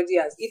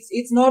technology as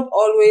it's not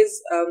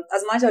always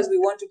as much as we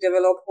want to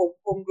develop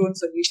homegrown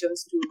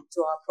solutions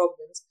to our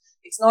problems.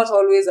 It's not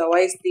always a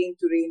wise thing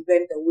to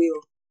reinvent the wheel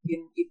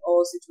in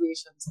all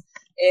situations.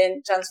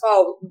 And transfer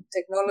of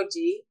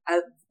technology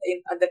at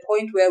the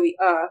point where we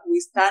are, we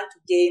stand to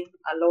gain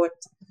a lot.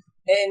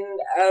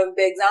 And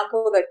the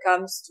example that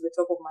comes to the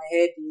top of my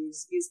head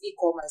is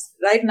e-commerce.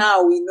 Right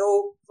now, we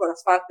know for a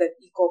fact that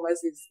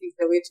e-commerce is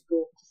the way to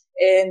go.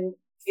 And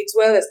it's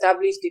well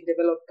established in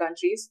developed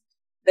countries.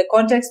 The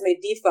context may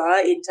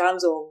differ in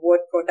terms of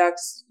what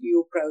products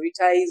you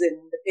prioritize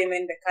and the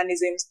payment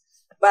mechanisms,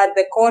 but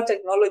the core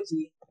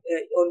technology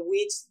on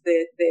which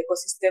the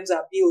ecosystems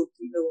are built,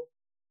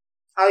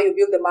 how you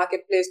build the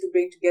marketplace to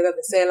bring together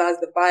the sellers,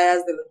 the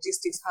buyers, the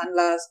logistics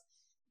handlers,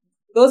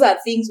 those are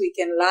things we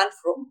can learn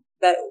from.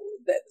 That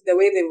the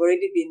way they've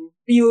already been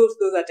built,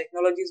 those are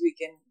technologies we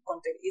can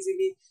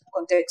easily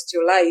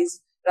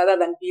contextualize rather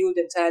than build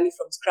entirely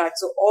from scratch.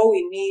 So all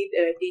we need,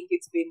 and I think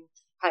it's been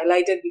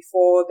highlighted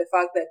before, the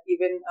fact that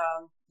even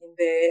in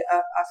the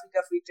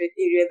Africa Free Trade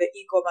Area, the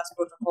e-commerce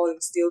protocol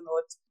is still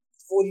not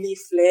fully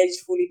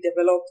fledged, fully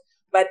developed.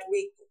 But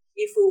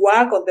if we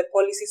work on the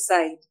policy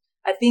side,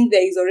 I think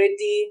there is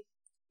already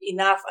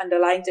enough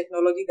underlying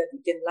technology that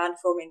we can learn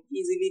from and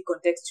easily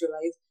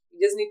contextualize. We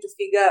just need to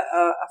figure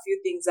a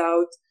few things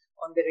out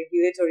on the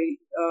regulatory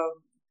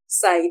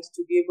side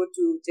to be able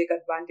to take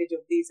advantage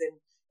of these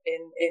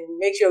and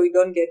make sure we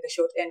don't get the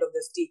short end of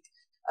the stick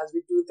as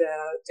we do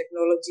the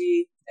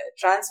technology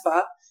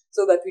transfer,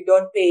 so that we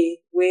don't pay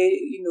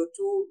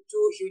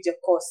too huge a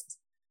cost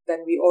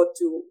than we ought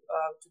to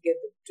get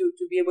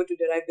to be able to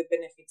derive the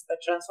benefits.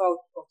 But transfer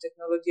of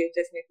technology, I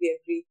definitely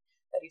agree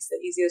that it's the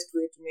easiest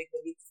way to make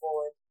the leap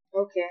forward.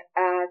 Okay,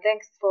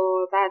 thanks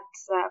for that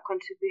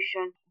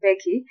contribution,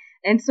 Becky.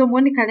 And so,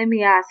 Monica, let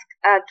me ask,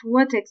 to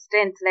what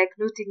extent, like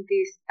noting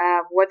this,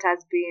 what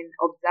has been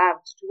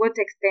observed, to what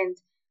extent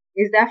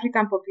is the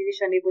African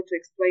population able to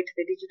exploit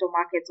the digital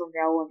markets on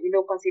their own,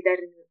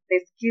 considering the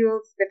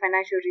skills, the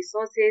financial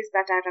resources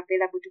that are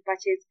available to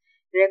purchase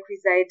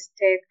requisite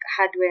tech,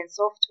 hardware, and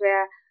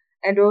software?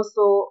 And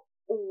also,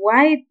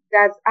 why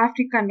does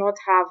Africa not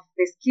have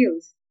the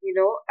skills?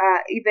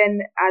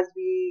 Even as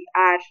we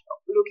are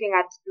looking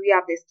at, do we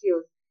have the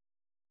skills?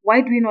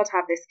 Why do we not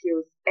have the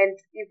skills? And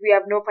if we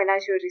have no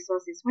financial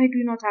resources, why do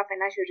we not have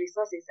financial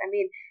resources? I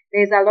mean,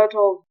 there's a lot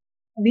of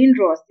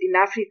minerals in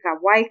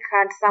Africa. Why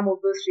can't some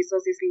of those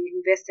resources be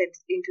invested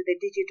into the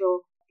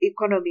digital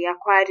economy,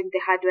 acquiring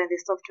the hardware and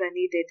the software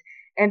needed?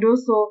 And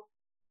also,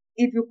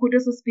 if you could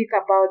also speak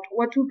about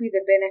what will be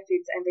the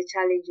benefits and the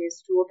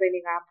challenges to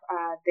opening up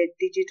the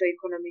digital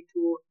economy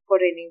to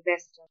foreign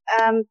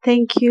investors.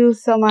 Thank you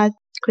so much,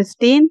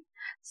 Christine.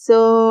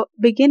 So,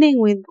 beginning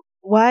with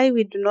why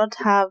we do not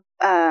have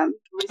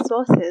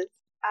resources,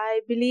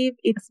 I believe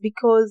it's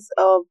because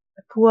of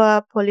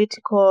poor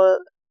political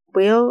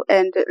will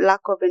and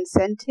lack of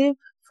incentive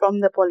from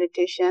the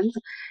politicians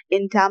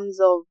in terms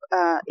of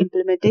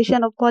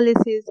implementation of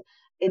policies,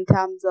 in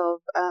terms of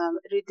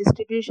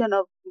redistribution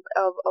of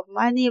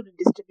money,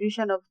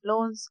 redistribution of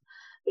loans,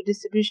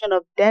 redistribution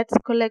of debts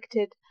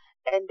collected,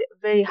 and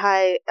very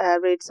high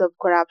rates of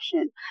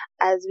corruption.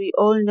 As we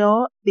all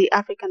know, the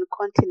African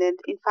continent,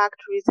 in fact,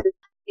 recently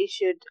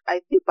issued,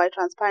 I think, by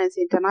Transparency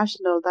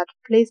International, that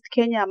placed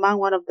Kenya among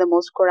one of the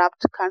most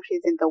corrupt countries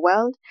in the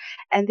world.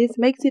 And this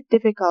makes it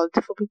difficult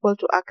for people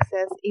to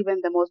access even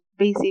the most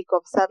basic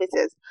of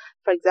services,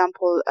 for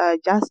example,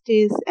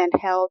 justice and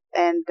health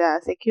and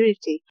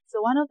security.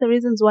 So one of the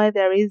reasons why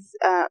there is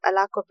a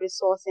lack of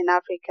resource in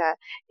Africa,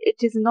 it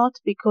is not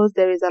because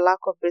there is a lack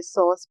of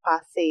resource per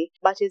se,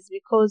 but it's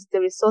because the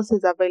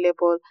resources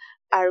available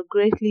are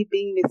greatly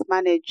being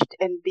mismanaged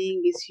and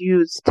being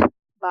misused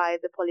by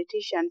the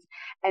politicians.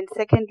 And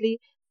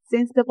secondly,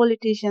 since the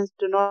politicians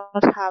do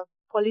not have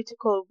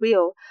political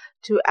will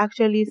to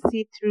actually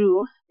see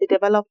through the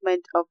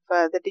development of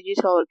the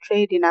digital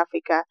trade in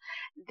Africa,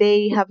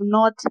 they have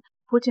not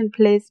put in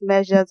place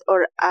measures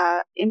or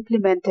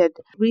implemented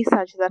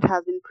research that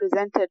has been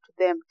presented to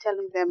them,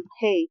 telling them,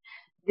 hey,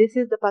 this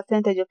is the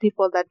percentage of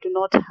people that do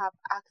not have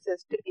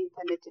access to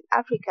internet in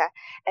Africa,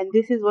 and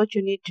this is what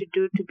you need to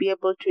do to be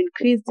able to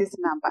increase this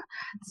number.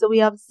 So we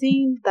have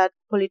seen that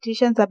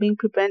politicians are being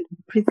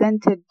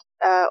presented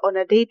on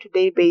a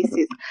day-to-day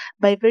basis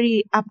by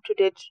very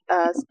up-to-date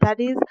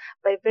studies,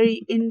 by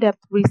very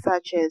in-depth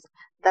researchers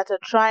that are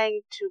trying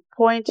to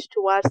point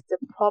towards the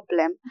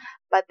problem,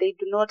 but they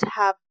do not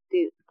have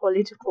the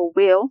political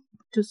will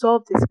to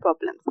solve these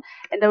problems.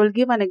 And I will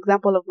give an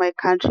example of my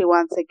country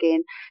once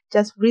again.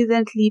 Just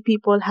recently,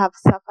 people have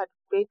suffered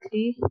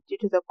greatly due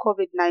to the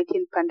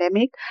COVID-19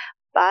 pandemic,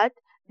 but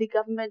the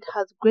government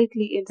has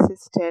greatly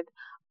insisted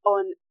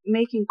on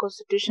making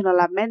constitutional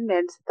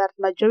amendments that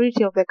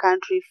majority of the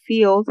country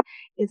feels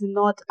is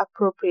not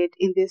appropriate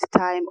in this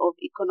time of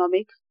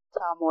economic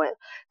turmoil.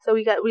 So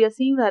we are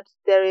seeing that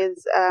there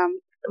is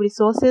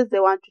resources, they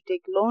want to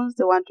take loans,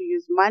 they want to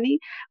use money,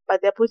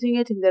 but they're putting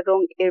it in the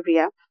wrong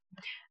area.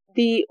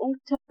 The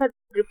UNCTAD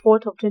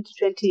report of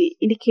 2020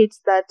 indicates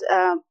that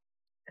the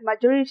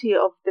majority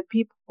of the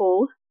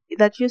people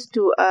that used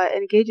to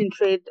engage in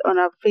trade on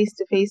a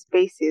face-to-face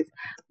basis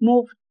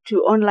moved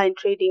to online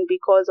trading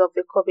because of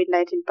the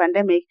COVID-19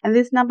 pandemic, and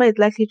this number is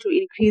likely to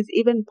increase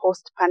even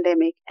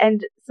post-pandemic.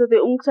 And so the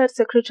UNCTAD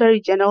Secretary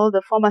General,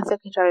 the former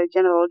Secretary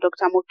General,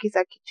 Dr.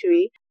 Mukisa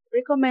Kitui,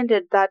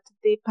 recommended that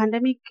the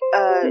pandemic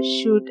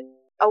should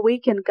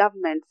awaken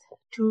governments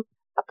to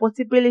a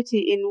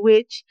possibility in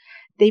which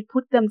they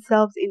put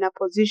themselves in a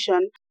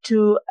position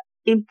to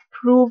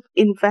improve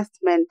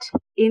investment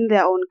in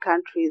their own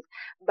countries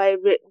by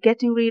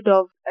getting rid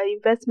of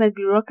investment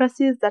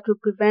bureaucracies that will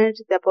prevent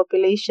their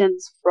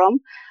populations from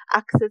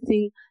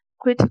accessing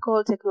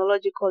critical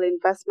technological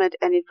investment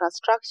and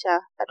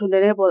infrastructure that will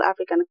enable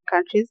African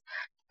countries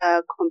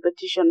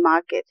competition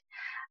market.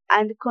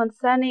 And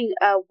concerning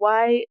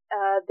why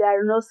there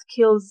are no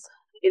skills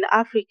in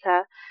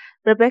Africa,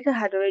 Rebecca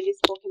had already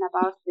spoken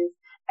about this,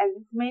 and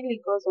this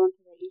mainly goes on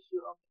to the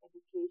issue of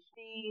education.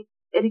 The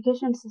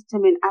education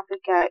system in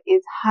Africa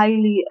is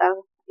highly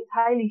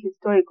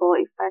historical,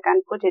 if I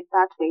can put it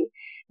that way,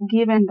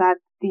 given that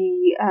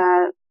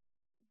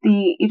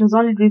it was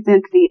only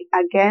recently,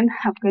 again,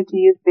 I'm going to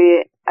use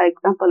the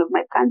example of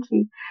my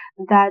country,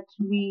 that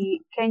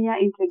Kenya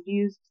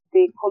introduced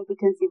the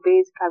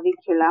competency-based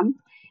curriculum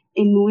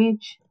in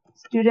which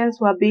students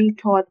were being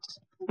taught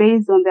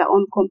based on their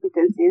own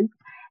competencies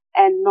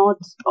and not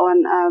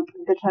on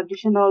the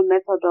traditional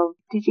method of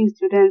teaching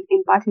students,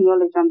 imparting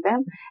knowledge on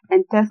them,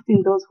 and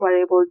testing those who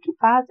are able to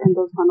pass and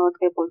those who are not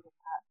able to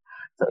pass.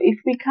 So if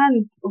we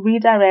can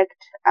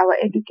redirect our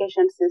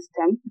education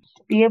system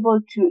to be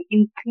able to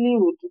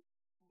include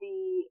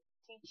the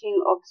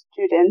teaching of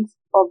students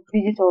of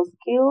digital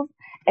skills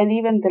and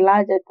even the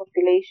larger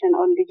population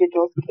on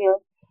digital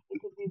skills,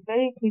 it would be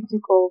very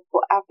critical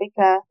for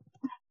Africa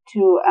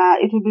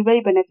it would be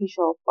very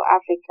beneficial for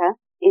Africa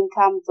in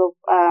terms of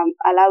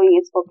allowing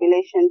its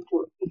population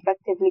to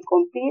effectively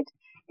compete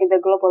in the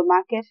global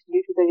market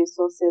due to the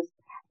resources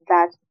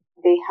that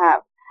they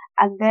have.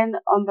 And then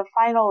on the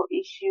final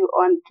issue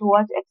on to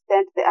what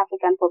extent the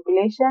African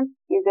population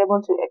is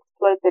able to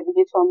exploit the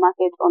digital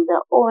market on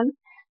their own,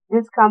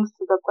 this comes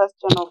to the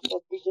question of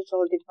the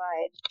digital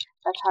divide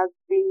that has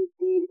been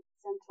the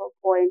central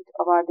point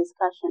of our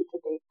discussion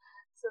today.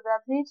 So there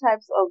are three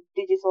types of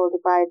digital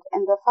divide,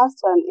 and the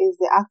first one is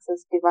the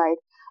access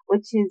divide,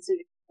 which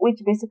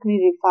basically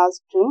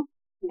refers to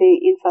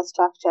the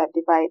infrastructure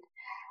divide.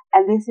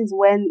 And this is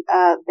when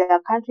there are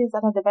countries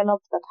that are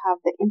developed that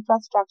have the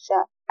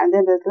infrastructure, and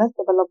then there's less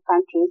developed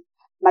countries,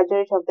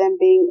 majority of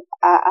them being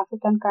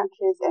African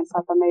countries and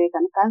South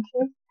American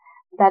countries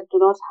that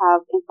do not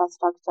have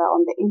infrastructure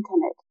on the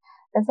internet.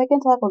 The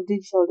second type of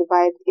digital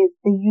divide is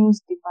the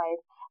use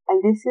divide,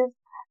 and this is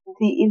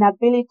the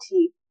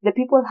inability. The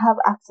people have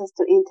access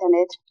to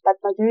internet, but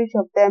majority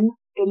of them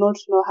do not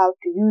know how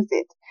to use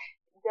it.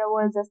 There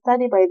was a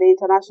study by the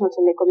International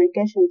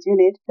Telecommunications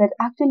Unit that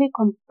actually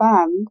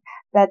confirmed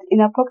that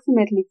in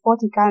approximately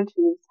 40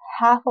 countries,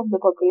 half of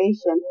the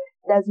population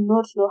does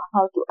not know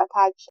how to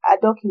attach a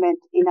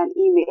document in an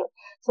email.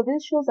 So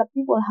this shows that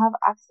people have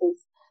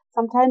access.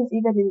 Sometimes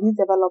even in these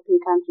developing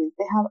countries,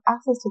 they have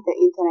access to the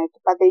internet,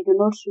 but they do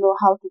not know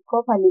how to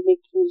properly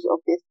make use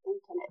of this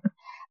internet.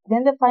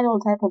 Then the final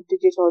type of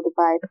digital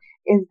divide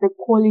is the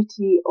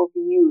quality of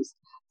use.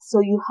 So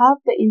you have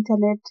the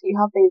internet, you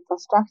have the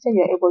infrastructure,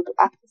 you're able to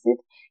access it,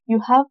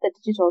 you have the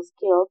digital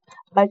skills,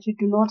 but you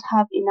do not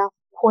have enough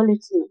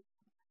quality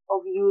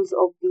of use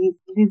of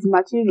these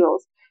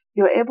materials.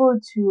 You're able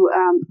to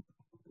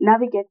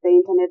navigate the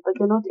internet, but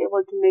you're not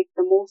able to make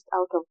the most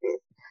out of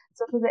this.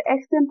 So to the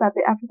extent that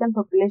the African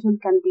population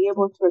can be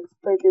able to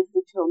exploit this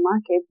digital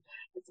market,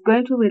 it's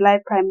going to rely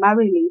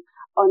primarily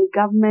on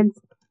governments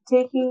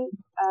taking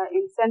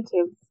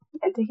incentives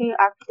and taking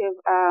active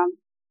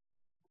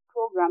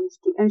programs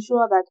to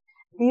ensure that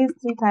these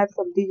three types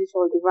of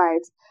digital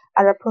divides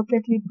are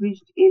appropriately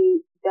bridged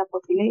in their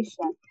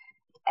population.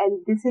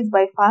 And this is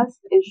by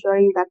first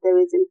ensuring that there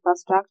is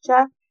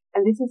infrastructure,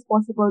 and this is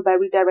possible by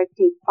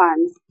redirecting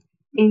funds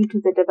into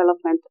the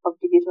development of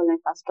digital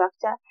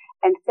infrastructure.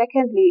 And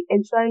secondly,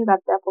 ensuring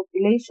that their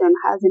population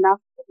has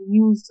enough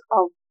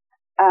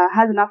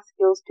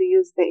skills to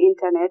use the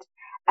internet.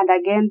 And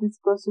again, this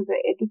goes to the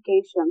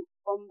education,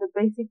 from the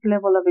basic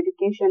level of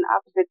education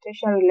up to the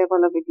tertiary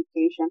level of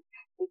education.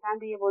 They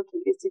can be able to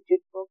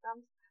institute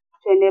programs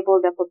to enable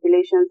their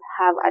populations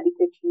have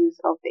adequate use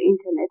of the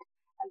internet.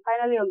 And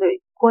finally, on the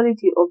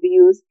quality of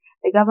use,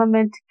 the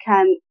government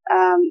can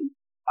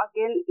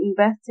again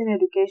invest in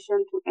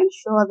education to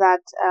ensure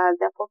that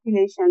their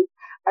populations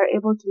are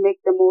able to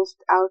make the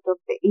most out of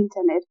the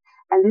internet.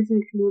 And this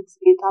includes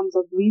in terms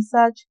of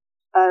research,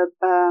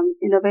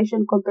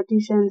 innovation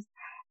competitions,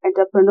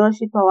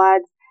 entrepreneurship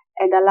awards,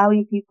 and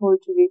allowing people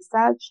to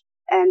research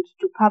and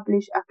to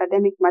publish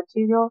academic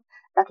material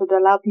that would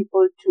allow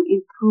people to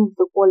improve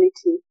the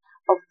quality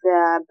of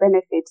the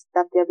benefits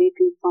that they're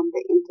reaping from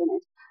the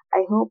internet.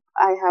 I hope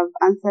I have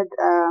answered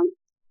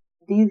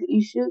these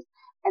issues,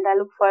 and I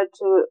look forward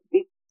to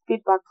the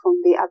feedback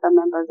from the other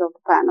members of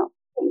the panel.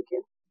 Thank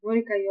you.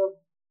 Monica, you've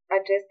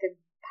addressed it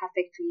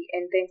perfectly,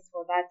 and thanks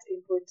for that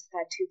input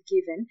that you've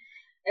given.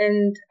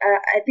 And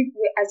I think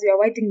as we are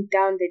winding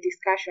down the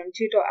discussion,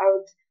 Chito,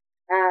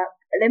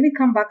 let me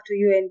come back to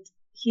you and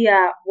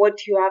hear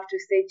what you have to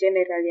say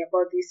generally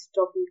about this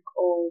topic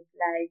of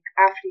like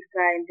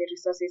Africa and the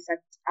resources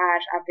that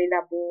are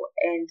available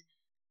and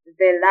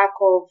the lack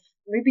of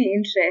maybe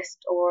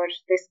interest or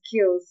the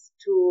skills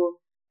to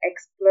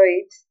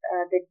exploit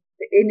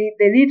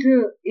the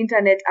little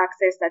internet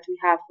access that we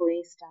have, for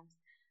instance.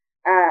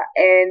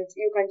 And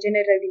you can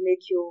generally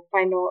make your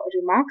final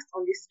remarks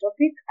on this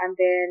topic, and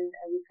then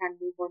we can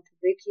move on to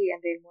Becky, and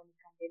then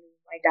Monica, and then we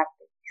wind up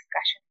the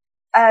discussion.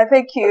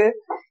 Thank you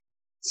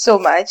so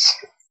much.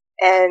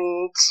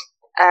 And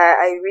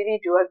I really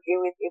do agree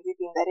with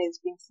everything that has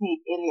been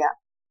said earlier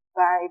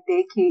by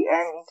Becky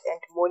and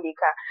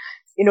Monica.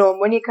 You know,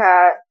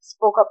 Monica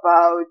spoke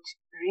about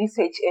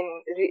research and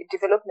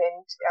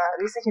development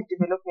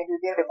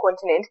within the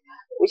continent,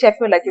 which I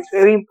feel like is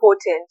very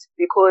important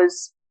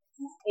because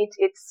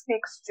it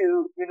speaks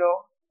to, you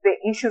know, the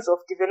issues of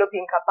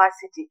developing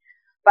capacity.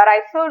 But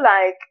I feel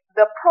like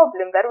the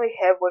problem that we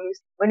have when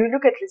we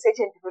look at research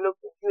and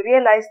development, you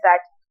realize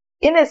that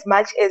in as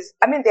much as,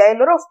 I mean, there are a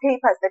lot of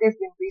papers that have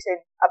been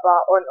written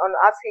about on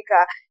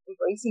Africa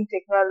embracing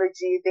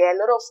technology. There are a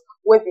lot of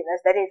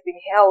webinars that have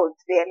been held.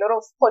 There are a lot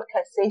of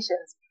podcast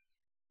sessions,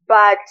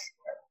 but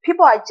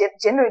people are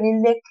generally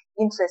lack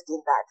interest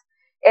in that.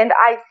 And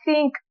I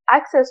think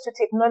access to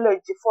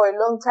technology for a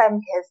long time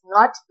has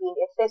not been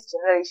a first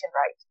generation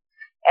right.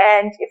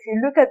 And if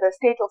you look at the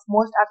state of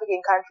most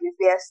African countries,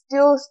 they are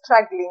still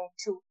struggling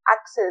to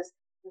access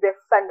the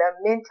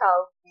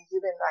fundamental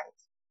human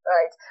rights,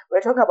 right?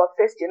 We're talking about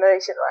first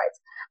generation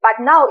rights.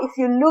 But now, if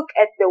you look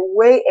at the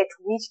way at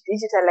which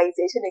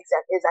digitalization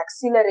is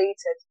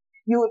accelerated,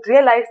 you would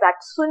realize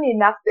that soon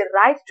enough, the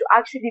right to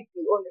actually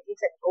be on the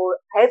internet or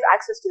have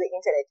access to the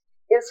internet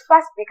is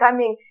fast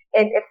becoming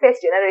a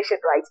first generation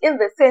right, in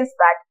the sense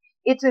that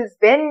it is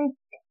then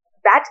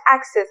that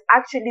access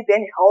actually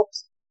then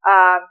helps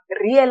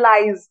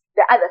realize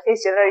the other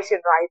first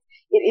generation rights.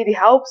 It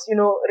helps, you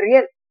know,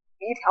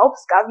 it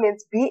helps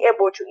governments be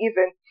able to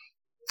even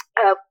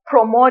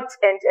promote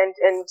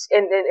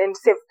and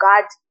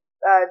safeguard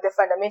the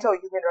fundamental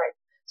human rights.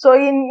 So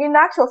in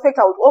actual fact,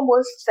 I would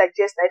almost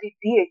suggest that it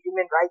be a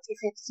human right if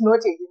it's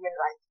not a human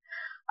right.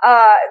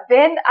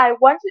 Then I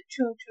wanted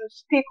to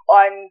speak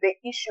on the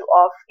issue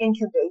of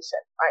incubation,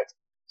 right?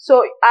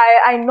 So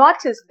I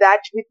noticed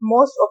that with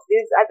most of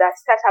these other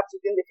startups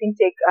within the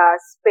fintech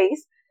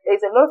space,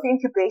 there's a lot of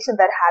incubation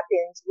that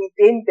happens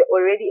within the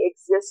already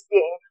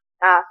existing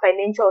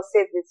financial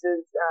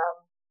services,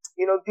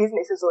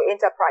 businesses or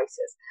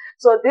enterprises.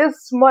 So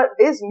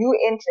these new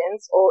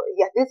entrants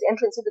these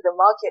entrants into the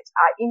market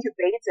are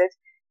incubated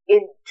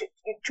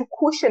to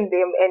cushion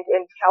them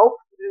and help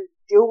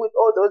deal with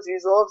all those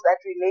resolves that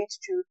relate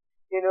to,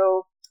 you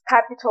know,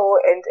 capital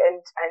and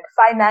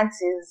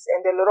finances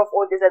and a lot of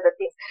all these other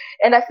things.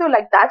 And I feel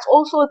like that's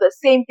also the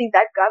same thing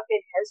that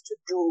government has to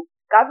do.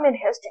 Government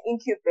has to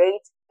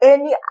incubate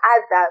any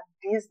other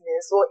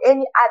business or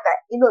any other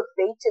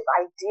innovative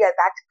idea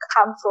that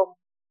comes from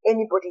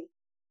anybody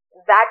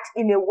that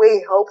in a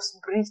way helps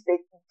bridge the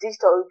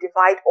digital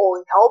divide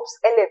or helps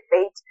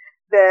elevate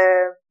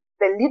the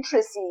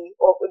literacy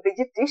or the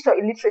digital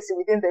illiteracy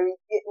within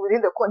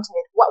the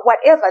continent,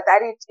 whatever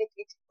that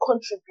it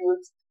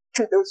contributes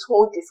to this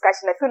whole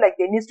discussion. I feel like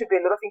there needs to be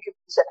a lot of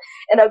incubation.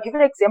 And I'll give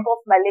you an example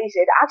of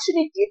Malaysia. It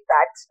actually did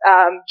that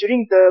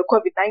during the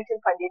COVID-19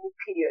 pandemic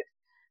period,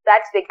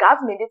 that the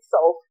government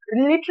itself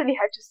literally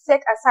had to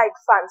set aside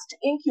funds to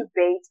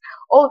incubate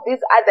all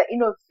these other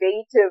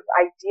innovative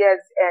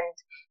ideas and,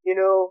 you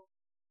know,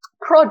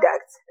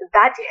 products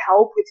that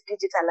help with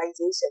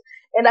digitalization.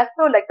 And I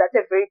feel like that's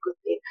a very good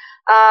thing.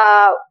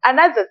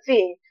 Another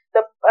thing,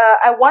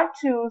 I want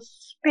to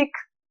speak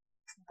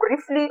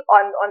briefly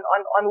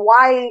on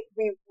why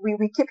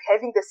we keep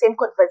having the same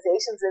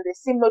conversations and there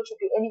seem not to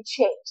be any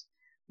change.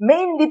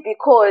 Mainly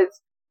because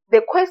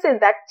the question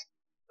that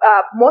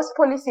most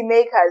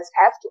policymakers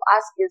have to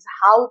ask is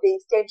how they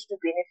stand to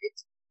benefit.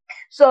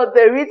 So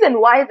the reason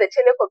why the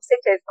telecom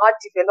sector is not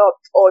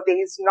developed or there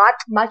is not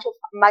much of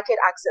market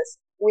access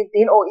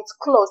within, or it's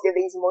closed, there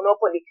is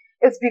monopoly,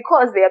 is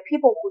because there are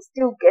people who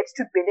still get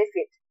to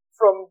benefit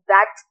from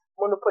that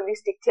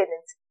monopolistic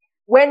tendency.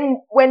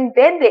 When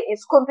then there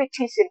is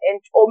competition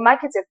or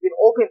markets have been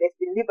opened, they've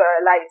been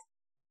liberalized,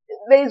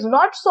 there is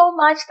not so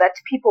much that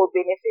people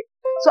benefit.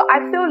 So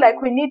I feel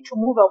like we need to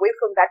move away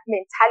from that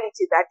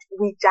mentality that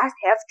we just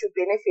have to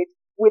benefit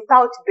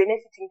without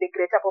benefiting the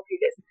greater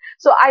populace.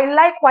 So I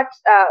like what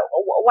the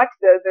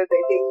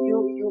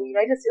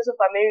United States of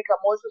America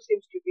also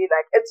seems to be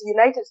like. It's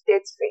United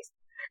States first.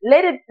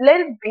 Let it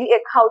be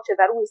a culture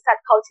that we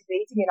start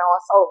cultivating in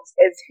ourselves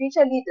as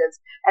future leaders,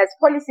 as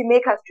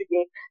policymakers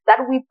today,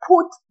 that we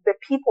put the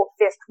people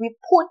first. We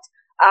put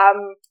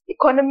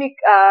economic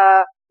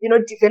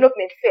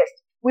development first.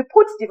 we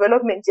put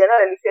development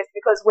generally first,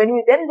 because when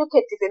we then look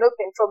at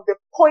development from the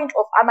point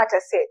of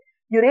Amartya Sen,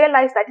 you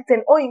realize that it's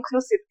an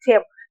all-inclusive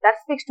term that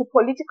speaks to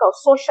political,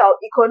 social,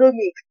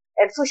 economic,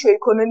 and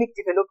socio-economic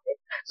development.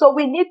 So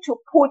we need to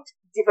put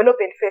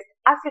development first,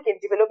 African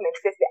development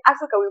first, the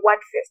Africa we want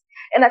first.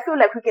 And I feel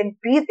like we can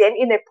be then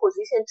in a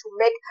position to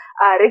make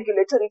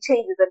regulatory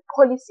changes and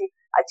policy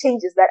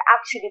changes that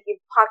actually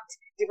impact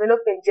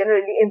development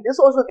generally. And this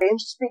also then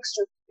speaks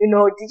to,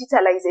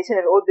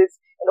 digitalization and all this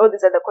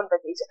other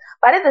conversations.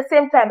 But at the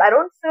same time, I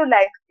don't feel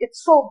like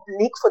it's so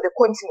bleak for the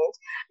continent,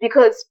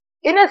 because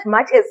in as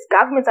much as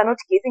governments are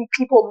not giving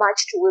people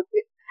much to work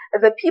with,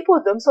 the people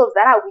themselves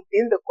that are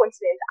within the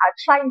continent are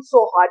trying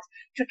so hard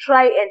to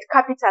try and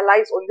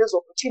capitalize on these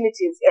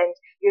opportunities and,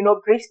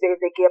 bridge the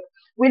gap.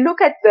 We look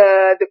at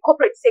the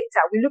corporate sector.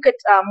 We look at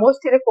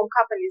most telecom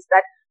companies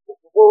that,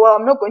 well,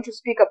 I'm not going to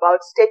speak about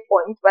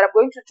state-owned, but I'm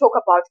going to talk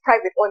about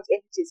private-owned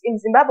entities. In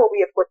Zimbabwe,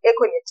 we have got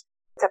Econet.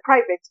 It's a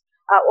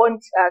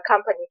private-owned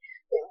company.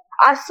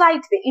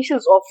 Aside the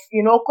issues of,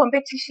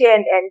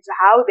 competition and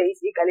how there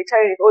is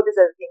egalitarian and all these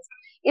other things,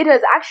 it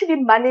has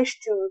actually managed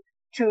to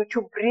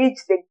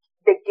bridge the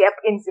gap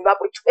in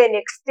Zimbabwe to an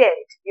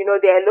extent.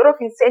 There are a lot of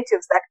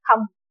incentives that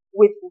come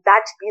with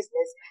that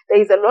business.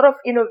 There is a lot of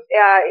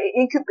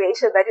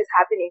incubation that is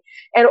happening.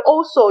 And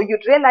also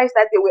you'd realize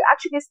that they were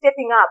actually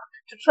stepping up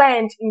to try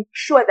and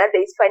ensure that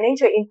there is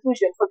financial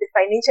inclusion for the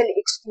financially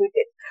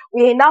excluded.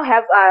 We now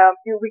have,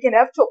 we can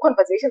have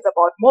conversations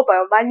about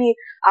mobile money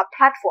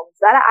platforms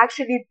that are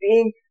actually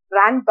being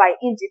run by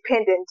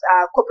independent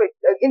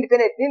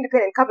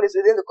independent companies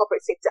within the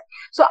corporate sector.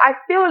 So I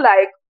feel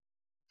like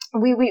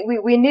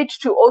we need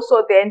to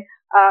also then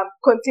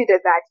consider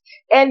that.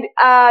 And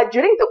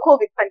during the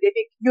COVID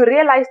pandemic, you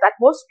realize that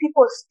most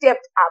people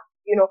stepped up.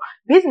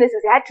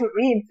 Businesses had to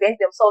reinvent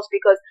themselves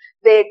because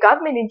the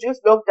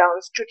government-induced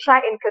lockdowns to try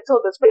and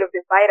curtail the spread of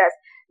the virus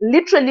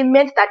literally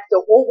meant that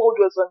the whole world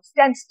was on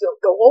standstill.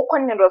 The whole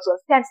continent was on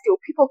standstill.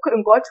 People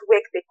couldn't go to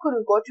work. They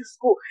couldn't go to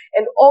school.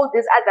 And all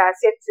these other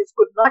services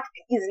could not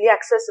be easily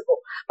accessible.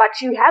 But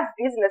you have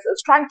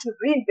businesses trying to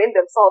reinvent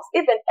themselves,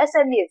 even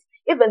SMEs,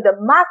 even the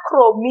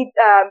micro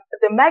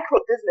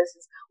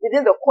businesses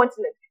within the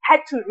continent had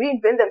to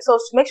reinvent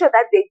themselves to make sure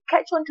that they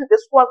catch on to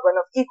this wagon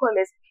of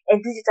e-commerce and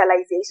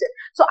digitalization.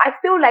 So I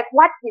feel like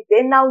what we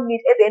then now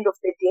need at the end of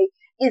the day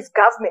is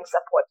government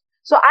support.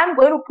 So I'm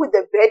going to put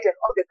the burden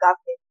on the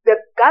government. The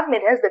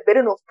government has the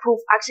burden of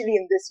proof actually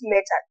in this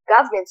matter,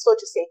 government, so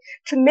to say,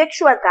 to make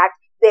sure that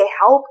they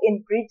help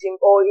in bridging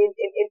or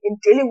in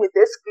dealing with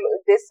this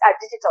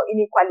digital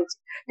inequality.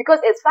 Because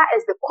as far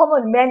as the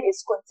common man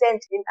is concerned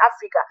in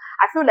Africa,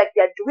 I feel like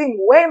they are doing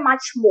way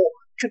much more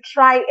to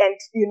try and,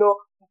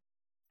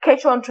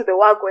 catch on to the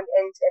wagon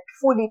and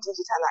fully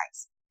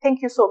digitalize.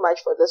 Thank you so much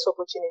for this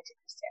opportunity,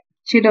 Christian.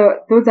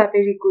 Chido, those are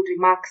very good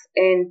remarks,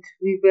 and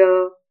we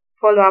will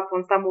follow up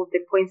on some of the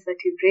points that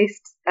you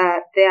raised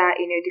there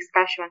in your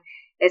discussion,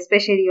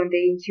 especially on the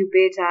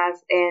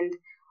incubators and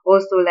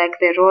also like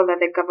the role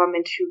that the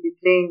government should be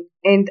playing.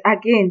 And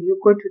again, you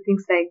go to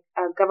things like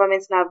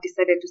governments now have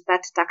decided to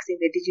start taxing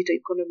the digital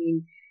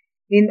economy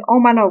in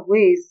all manner of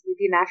ways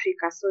within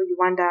Africa. So you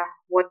wonder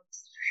what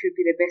should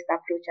be the best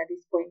approach at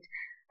this point.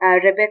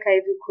 Rebecca,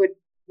 if you could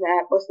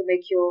also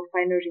make your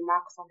final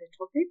remarks on the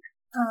topic.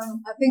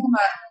 I think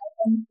my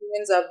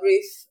opinions are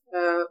brief,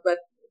 but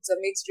it's a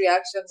mixed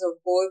reactions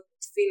of both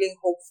feeling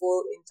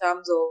hopeful in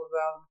terms of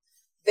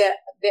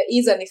there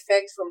is an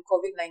effect from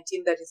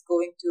COVID-19 that is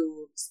going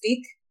to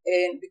stick,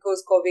 and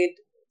because COVID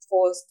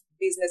forced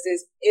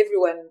businesses,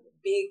 everyone,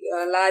 big,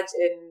 large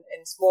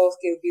and small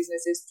scale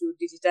businesses, to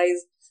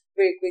digitize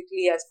very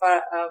quickly as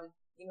far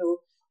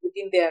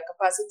within their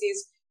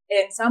capacities,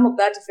 and some of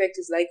that effect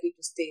is likely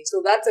to stay.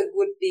 So that's a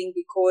good thing,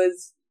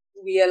 because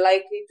we are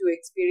likely to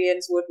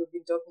experience what we've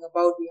been talking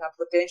about. We have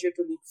potential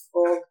to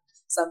leapfrog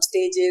some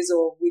stages,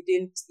 or we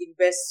didn't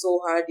invest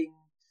so hard in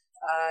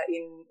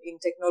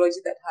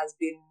technology that has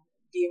been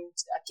deemed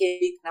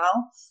archaic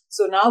now.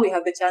 So now we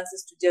have the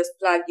chances to just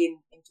plug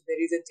into the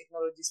recent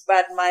technologies.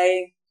 But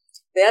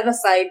the other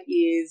side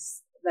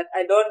is that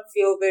I don't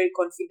feel very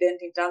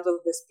confident in terms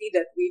of the speed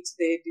at which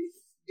the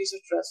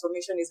digital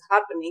transformation is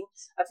happening.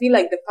 I feel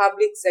like the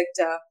public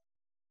sector,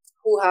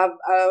 who have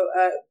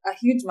a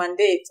huge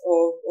mandate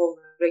of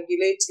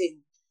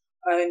regulating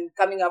and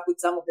coming up with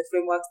some of the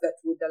frameworks that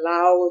would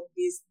allow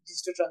this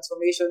digital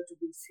transformation to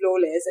be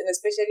flawless, and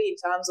especially in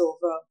terms of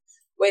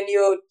when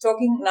you're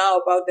talking now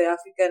about the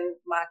African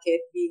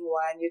market being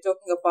one, you're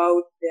talking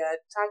about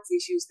the tax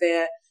issues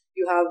there,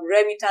 you have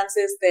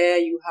remittances there,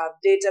 you have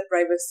data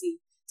privacy.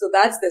 So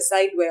that's the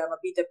side where I'm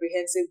a bit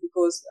apprehensive,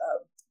 because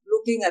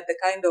looking at the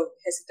kind of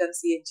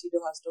hesitancy, and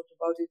Chido has talked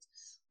about it,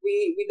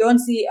 we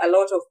don't see a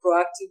lot of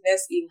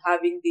proactiveness in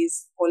having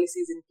these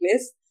policies in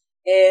place.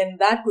 And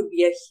that could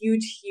be a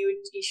huge,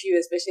 huge issue,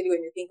 especially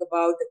when you think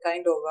about the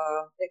kind of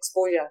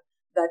exposure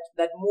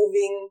that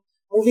moving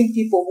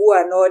people who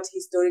are not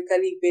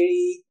historically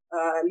very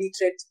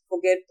literate,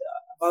 forget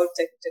about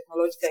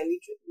technological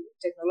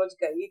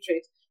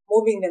literate,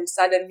 moving them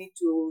suddenly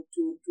to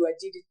a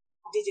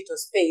digital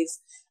space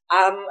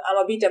I'm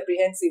a bit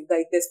apprehensive.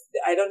 Like this,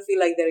 I don't feel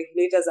like the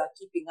regulators are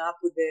keeping up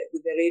with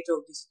the rate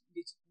of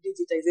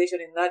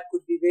digitization, and that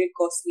could be very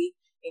costly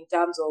in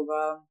terms of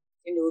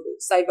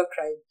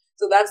cybercrime.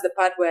 So that's the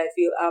part where I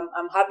feel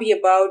I'm happy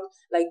about.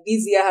 Like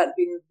this year has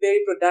been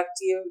very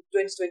productive.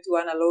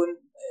 2021 alone,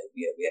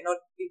 we are not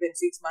even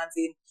 6 months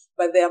in,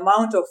 but the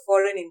amount of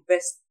foreign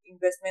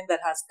investment that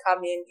has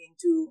come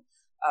into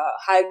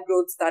high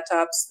growth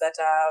startups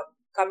that are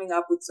coming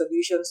up with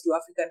solutions to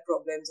African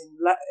problems in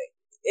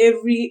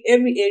every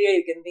area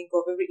you can think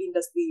of, every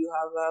industry. You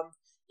have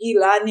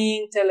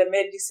e-learning,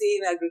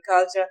 telemedicine,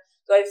 agriculture.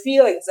 So I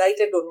feel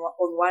excited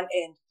on one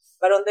end,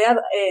 but on the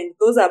other end,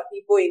 those are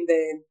people in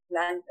the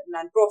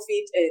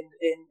non-profit and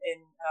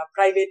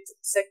private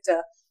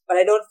sector. But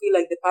I don't feel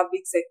like the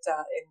public sector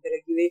and the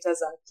regulators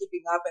are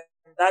keeping up,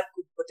 and that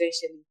could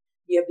potentially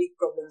be a big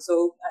problem.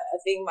 So I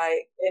think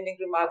my ending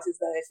remarks is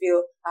that I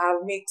feel I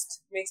have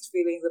mixed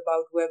feelings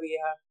about where we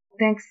are.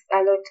 Thanks a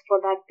lot for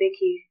that,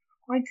 Becky.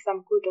 Quite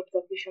some good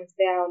observations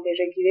there on the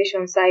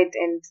regulation side,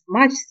 and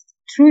much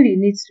truly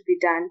needs to be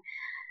done.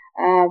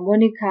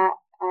 Monica,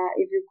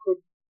 if you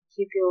could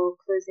give your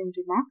closing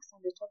remarks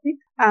on the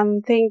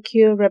topic. Thank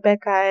you,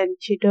 Rebecca and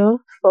Chido,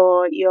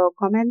 for your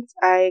comments.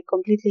 I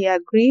completely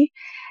agree.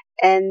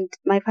 And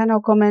my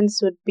final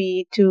comments would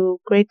be to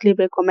greatly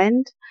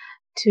recommend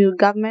to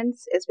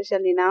governments,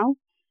 especially now,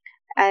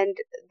 and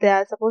they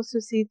are supposed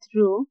to see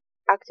through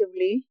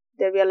actively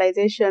the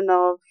realization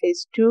of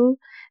phase 2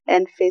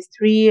 and phase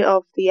 3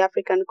 of the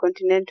African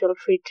Continental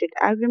Free Trade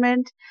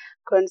Agreement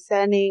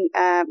concerning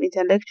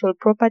intellectual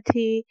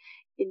property,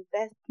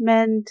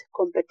 investment,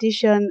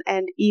 competition,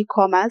 and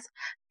e-commerce,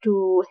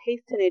 to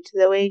hasten it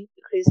the way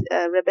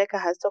Rebecca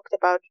has talked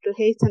about, to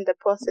hasten the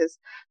process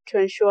to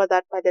ensure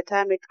that by the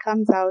time it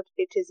comes out,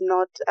 it is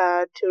not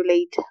too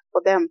late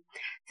for them.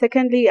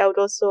 Secondly, I would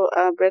also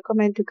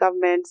recommend to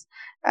governments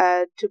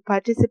to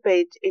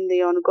participate in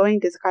the ongoing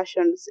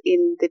discussions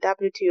in the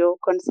WTO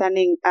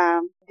concerning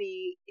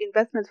the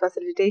investment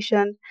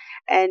facilitation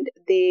and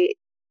the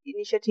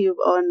initiative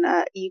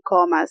on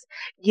e-commerce.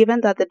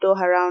 Given that the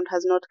Doha round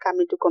has not come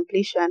into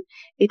completion,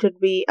 it would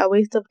be a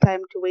waste of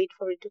time to wait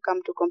for it to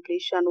come to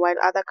completion while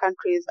other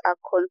countries are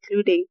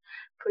concluding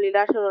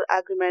trilateral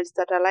agreements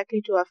that are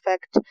likely to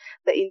affect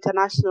the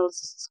international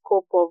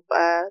scope of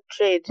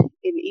trade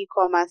in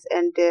e-commerce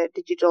and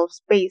digital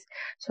space.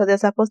 So they're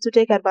supposed to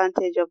take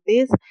advantage of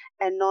this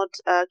and not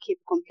keep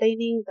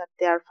complaining that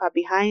they are far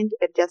behind,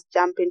 and just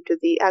jump into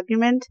the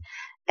agreement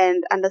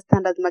and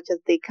understand as much as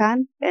they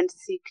can and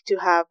seek to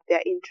have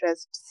their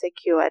interests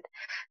secured.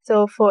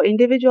 So for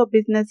individual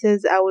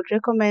businesses, I would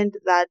recommend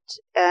that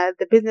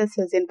the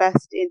businesses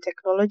invest in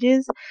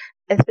technologies,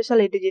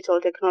 especially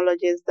digital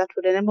technologies that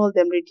would enable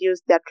them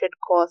reduce their trade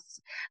costs.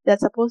 They're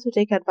supposed to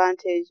take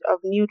advantage of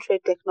new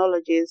trade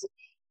technologies,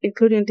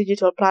 including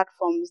digital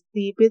platforms.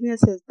 The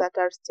businesses that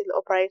are still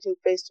operating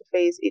face to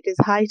face, it is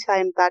high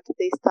time that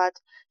they start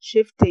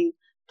shifting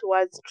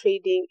towards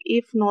trading,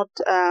 if not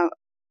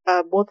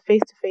both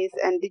face to face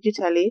and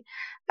digitally.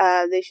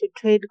 They should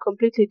trade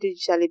completely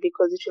digitally,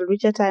 because it will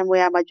reach a time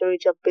where a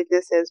majority of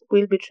businesses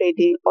will be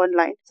trading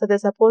online. So they're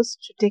supposed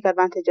to take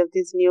advantage of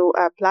these new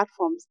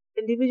platforms.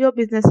 Individual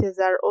businesses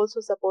are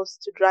also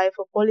supposed to drive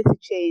for policy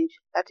change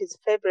that is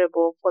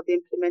favorable for the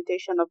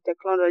implementation of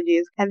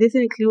technologies, and this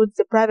includes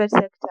the private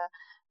sector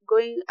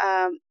going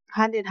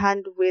hand in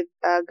hand with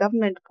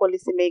government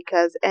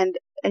policymakers and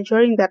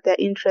ensuring that their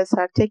interests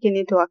are taken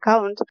into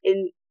account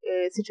in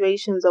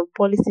situations of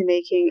policy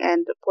making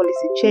and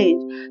policy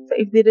change. So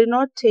if they do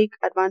not take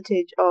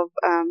advantage of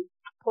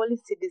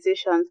policy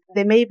decisions,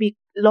 they may be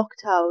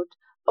locked out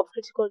of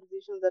critical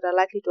decisions that are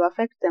likely to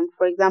affect them.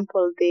 For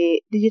example,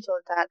 the digital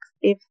tax.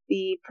 If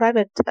the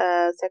private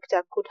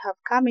sector could have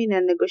come in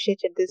and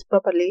negotiated this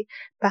properly,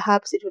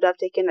 perhaps it would have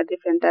taken a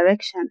different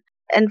direction.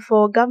 And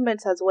for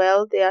governments as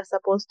well, they are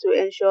supposed to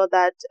ensure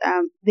that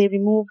they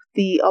remove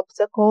the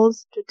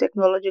obstacles to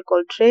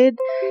technological trade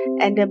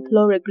and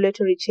employ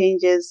regulatory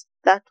changes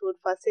that would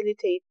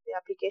facilitate the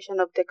application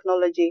of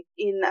technology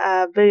in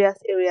various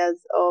areas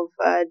of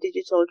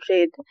digital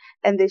trade.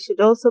 And they should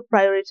also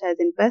prioritize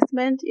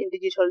investment in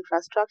digital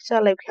infrastructure,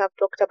 like we have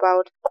talked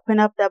about, open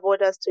up their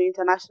borders to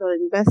international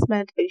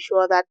investment,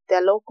 ensure that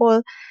their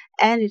local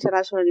and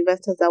international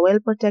investors are well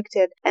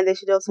protected, and they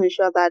should also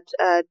ensure that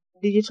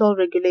digital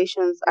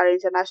regulations are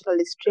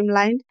internationally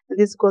streamlined.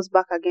 This goes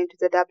back again to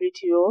the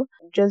WTO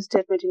Joint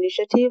Statement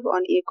Initiative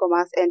on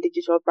e-commerce and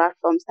digital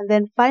platforms. And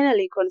then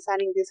finally,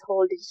 concerning this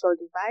whole digital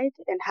divide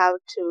and how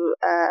to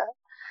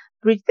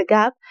bridge the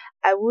gap,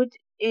 I would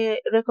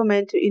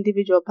recommend to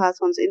individual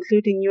persons,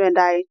 including you and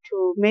I,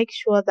 to make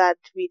sure that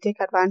we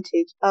take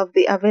advantage of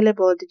the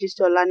available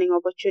digital learning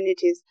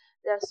opportunities.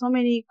 There are so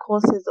many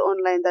courses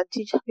online that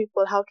teach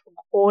people how to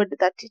code,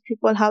 that teach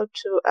people how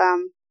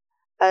to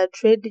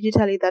trade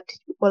digitally, that teach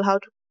people how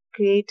to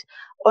create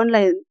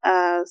online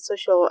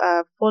social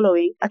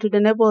following that would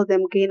enable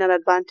them gain an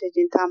advantage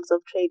in terms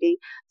of trading.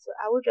 So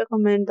I would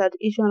recommend that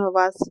each one of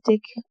us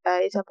take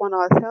it upon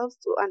ourselves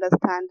to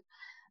understand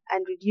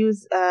and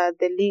reduce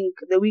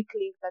the weak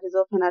link that is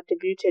often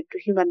attributed to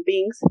human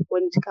beings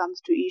when it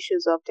comes to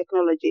issues of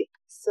technology.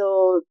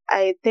 So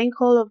I thank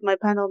all of my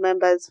panel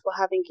members for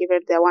having given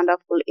their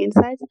wonderful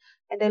insights,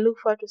 and I look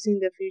forward to seeing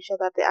the future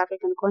that the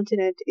African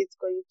continent is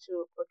going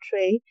to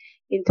portray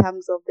in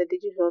terms of the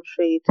digital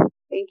trade.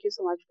 Thank you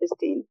so much,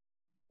 Christine.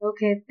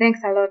 Okay,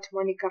 thanks a lot,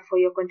 Monica, for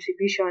your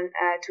contribution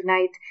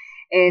tonight.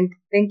 And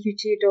thank you,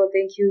 Chido.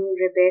 Thank you,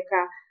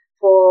 Rebecca,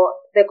 for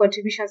the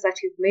contributions that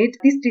you've made.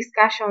 These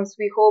discussions,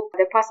 we hope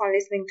the person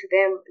listening to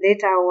them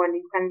later on,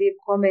 you can leave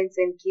comments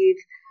and give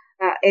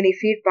any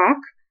feedback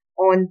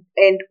on,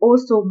 and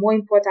also more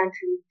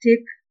importantly,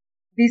 take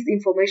this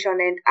information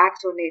and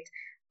act on it.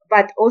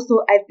 But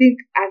also, I think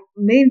a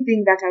main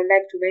thing that I would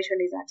like to mention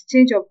is that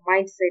change of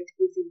mindset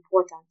is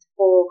important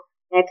for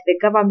like the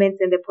governments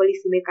and the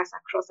policymakers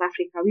across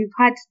Africa. We've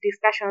had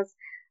discussions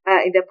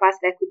in the past,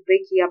 like with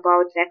Becky,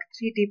 about like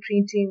 3D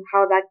printing,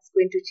 how that's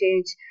going to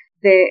change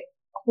the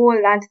whole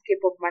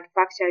landscape of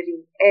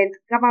manufacturing. And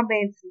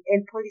governments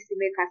and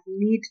policymakers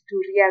need to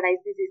realize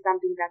this is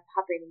something that's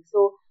happening.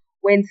 So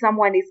when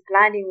someone is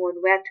planning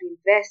on where to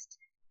invest,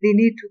 they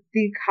need to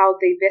think how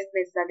the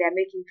investments that they are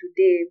making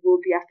today will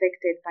be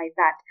affected by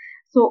that.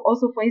 So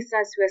also, for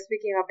instance, we were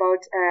speaking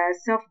about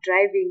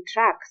self-driving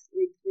trucks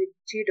with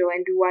Chido,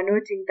 and we were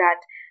noting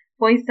that,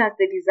 for instance,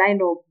 the design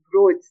of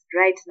roads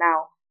right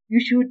now,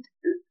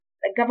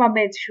 the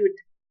government should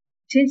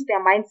change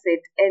their mindset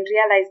and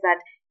realize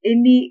that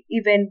any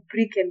even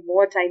brick and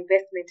mortar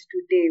investment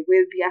today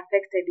will be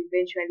affected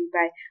eventually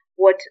by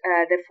what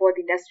the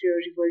fourth industrial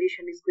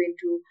revolution is going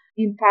to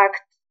impact,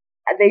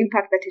 the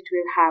impact that it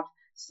will have.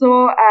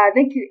 So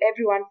thank you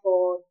everyone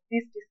for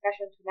this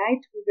discussion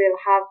tonight. We will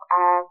have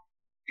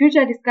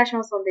future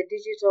discussions on the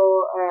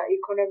digital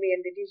economy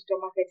and the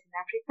digital market in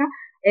Africa.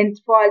 And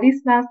for our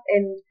listeners,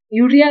 and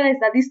you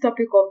realize that this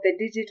topic of the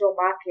digital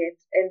market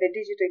and the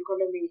digital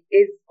economy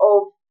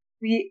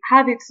we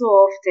have it so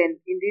often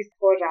in this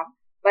forum,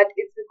 but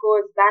it's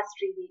because that's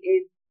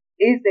really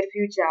is the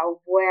future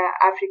of where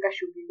Africa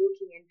should be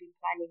looking and be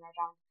planning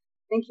around.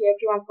 Thank you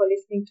everyone for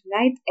listening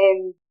tonight,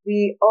 and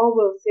we all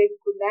will say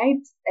good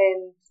night.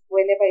 And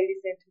whenever you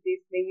listen to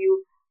this, may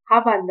you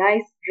have a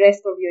nice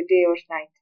rest of your day or night.